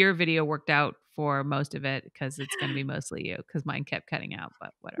glad that your video worked out for most of it because it's going to be mostly you because mine kept cutting out,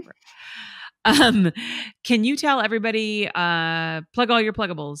 but whatever. Um, can you tell everybody, plug all your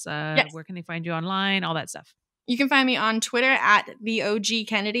pluggables? Yes. Where can they find you online? All that stuff. You can find me on Twitter at the OG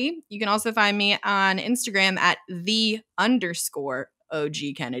Kennedy. You can also find me on Instagram at the_OG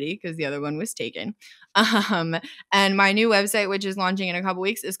Kennedy, because the other one was taken. And my new website, which is launching in a couple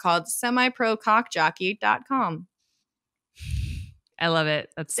weeks, is called semiprocockjockey.com. I love it.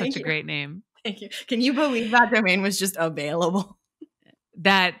 That's such Thank a you. great name. Thank you. Can you believe that domain was just available?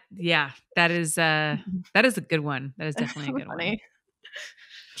 That is a good one. That is definitely a good one.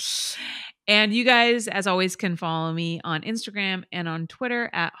 And you guys, as always, can follow me on Instagram and on Twitter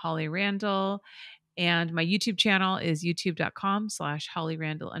at Holly Randall. And my YouTube channel is youtube.com/Holly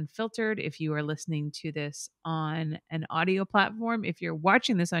Randall Unfiltered. If you are listening to this on an audio platform, if you're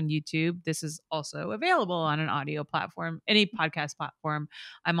watching this on YouTube, this is also available on an audio platform, any podcast platform.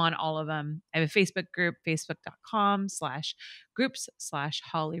 I'm on all of them. I have a Facebook group,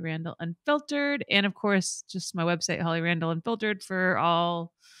 facebook.com/groups/Holly Randall Unfiltered. And of course, just my website, Holly Randall Unfiltered, for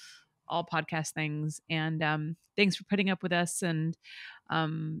all podcast things. And thanks for putting up with us and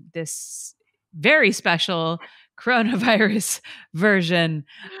this very special coronavirus version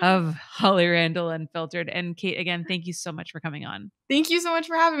of Holly Randall Unfiltered. And Kate, again, thank you so much for coming on. Thank you so much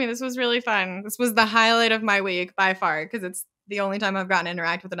for having me. This was really fun. This was the highlight of my week by far, because it's the only time I've gotten to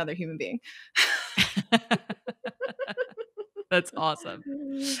interact with another human being. That's awesome.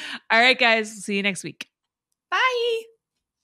 All right, guys. See you next week. Bye.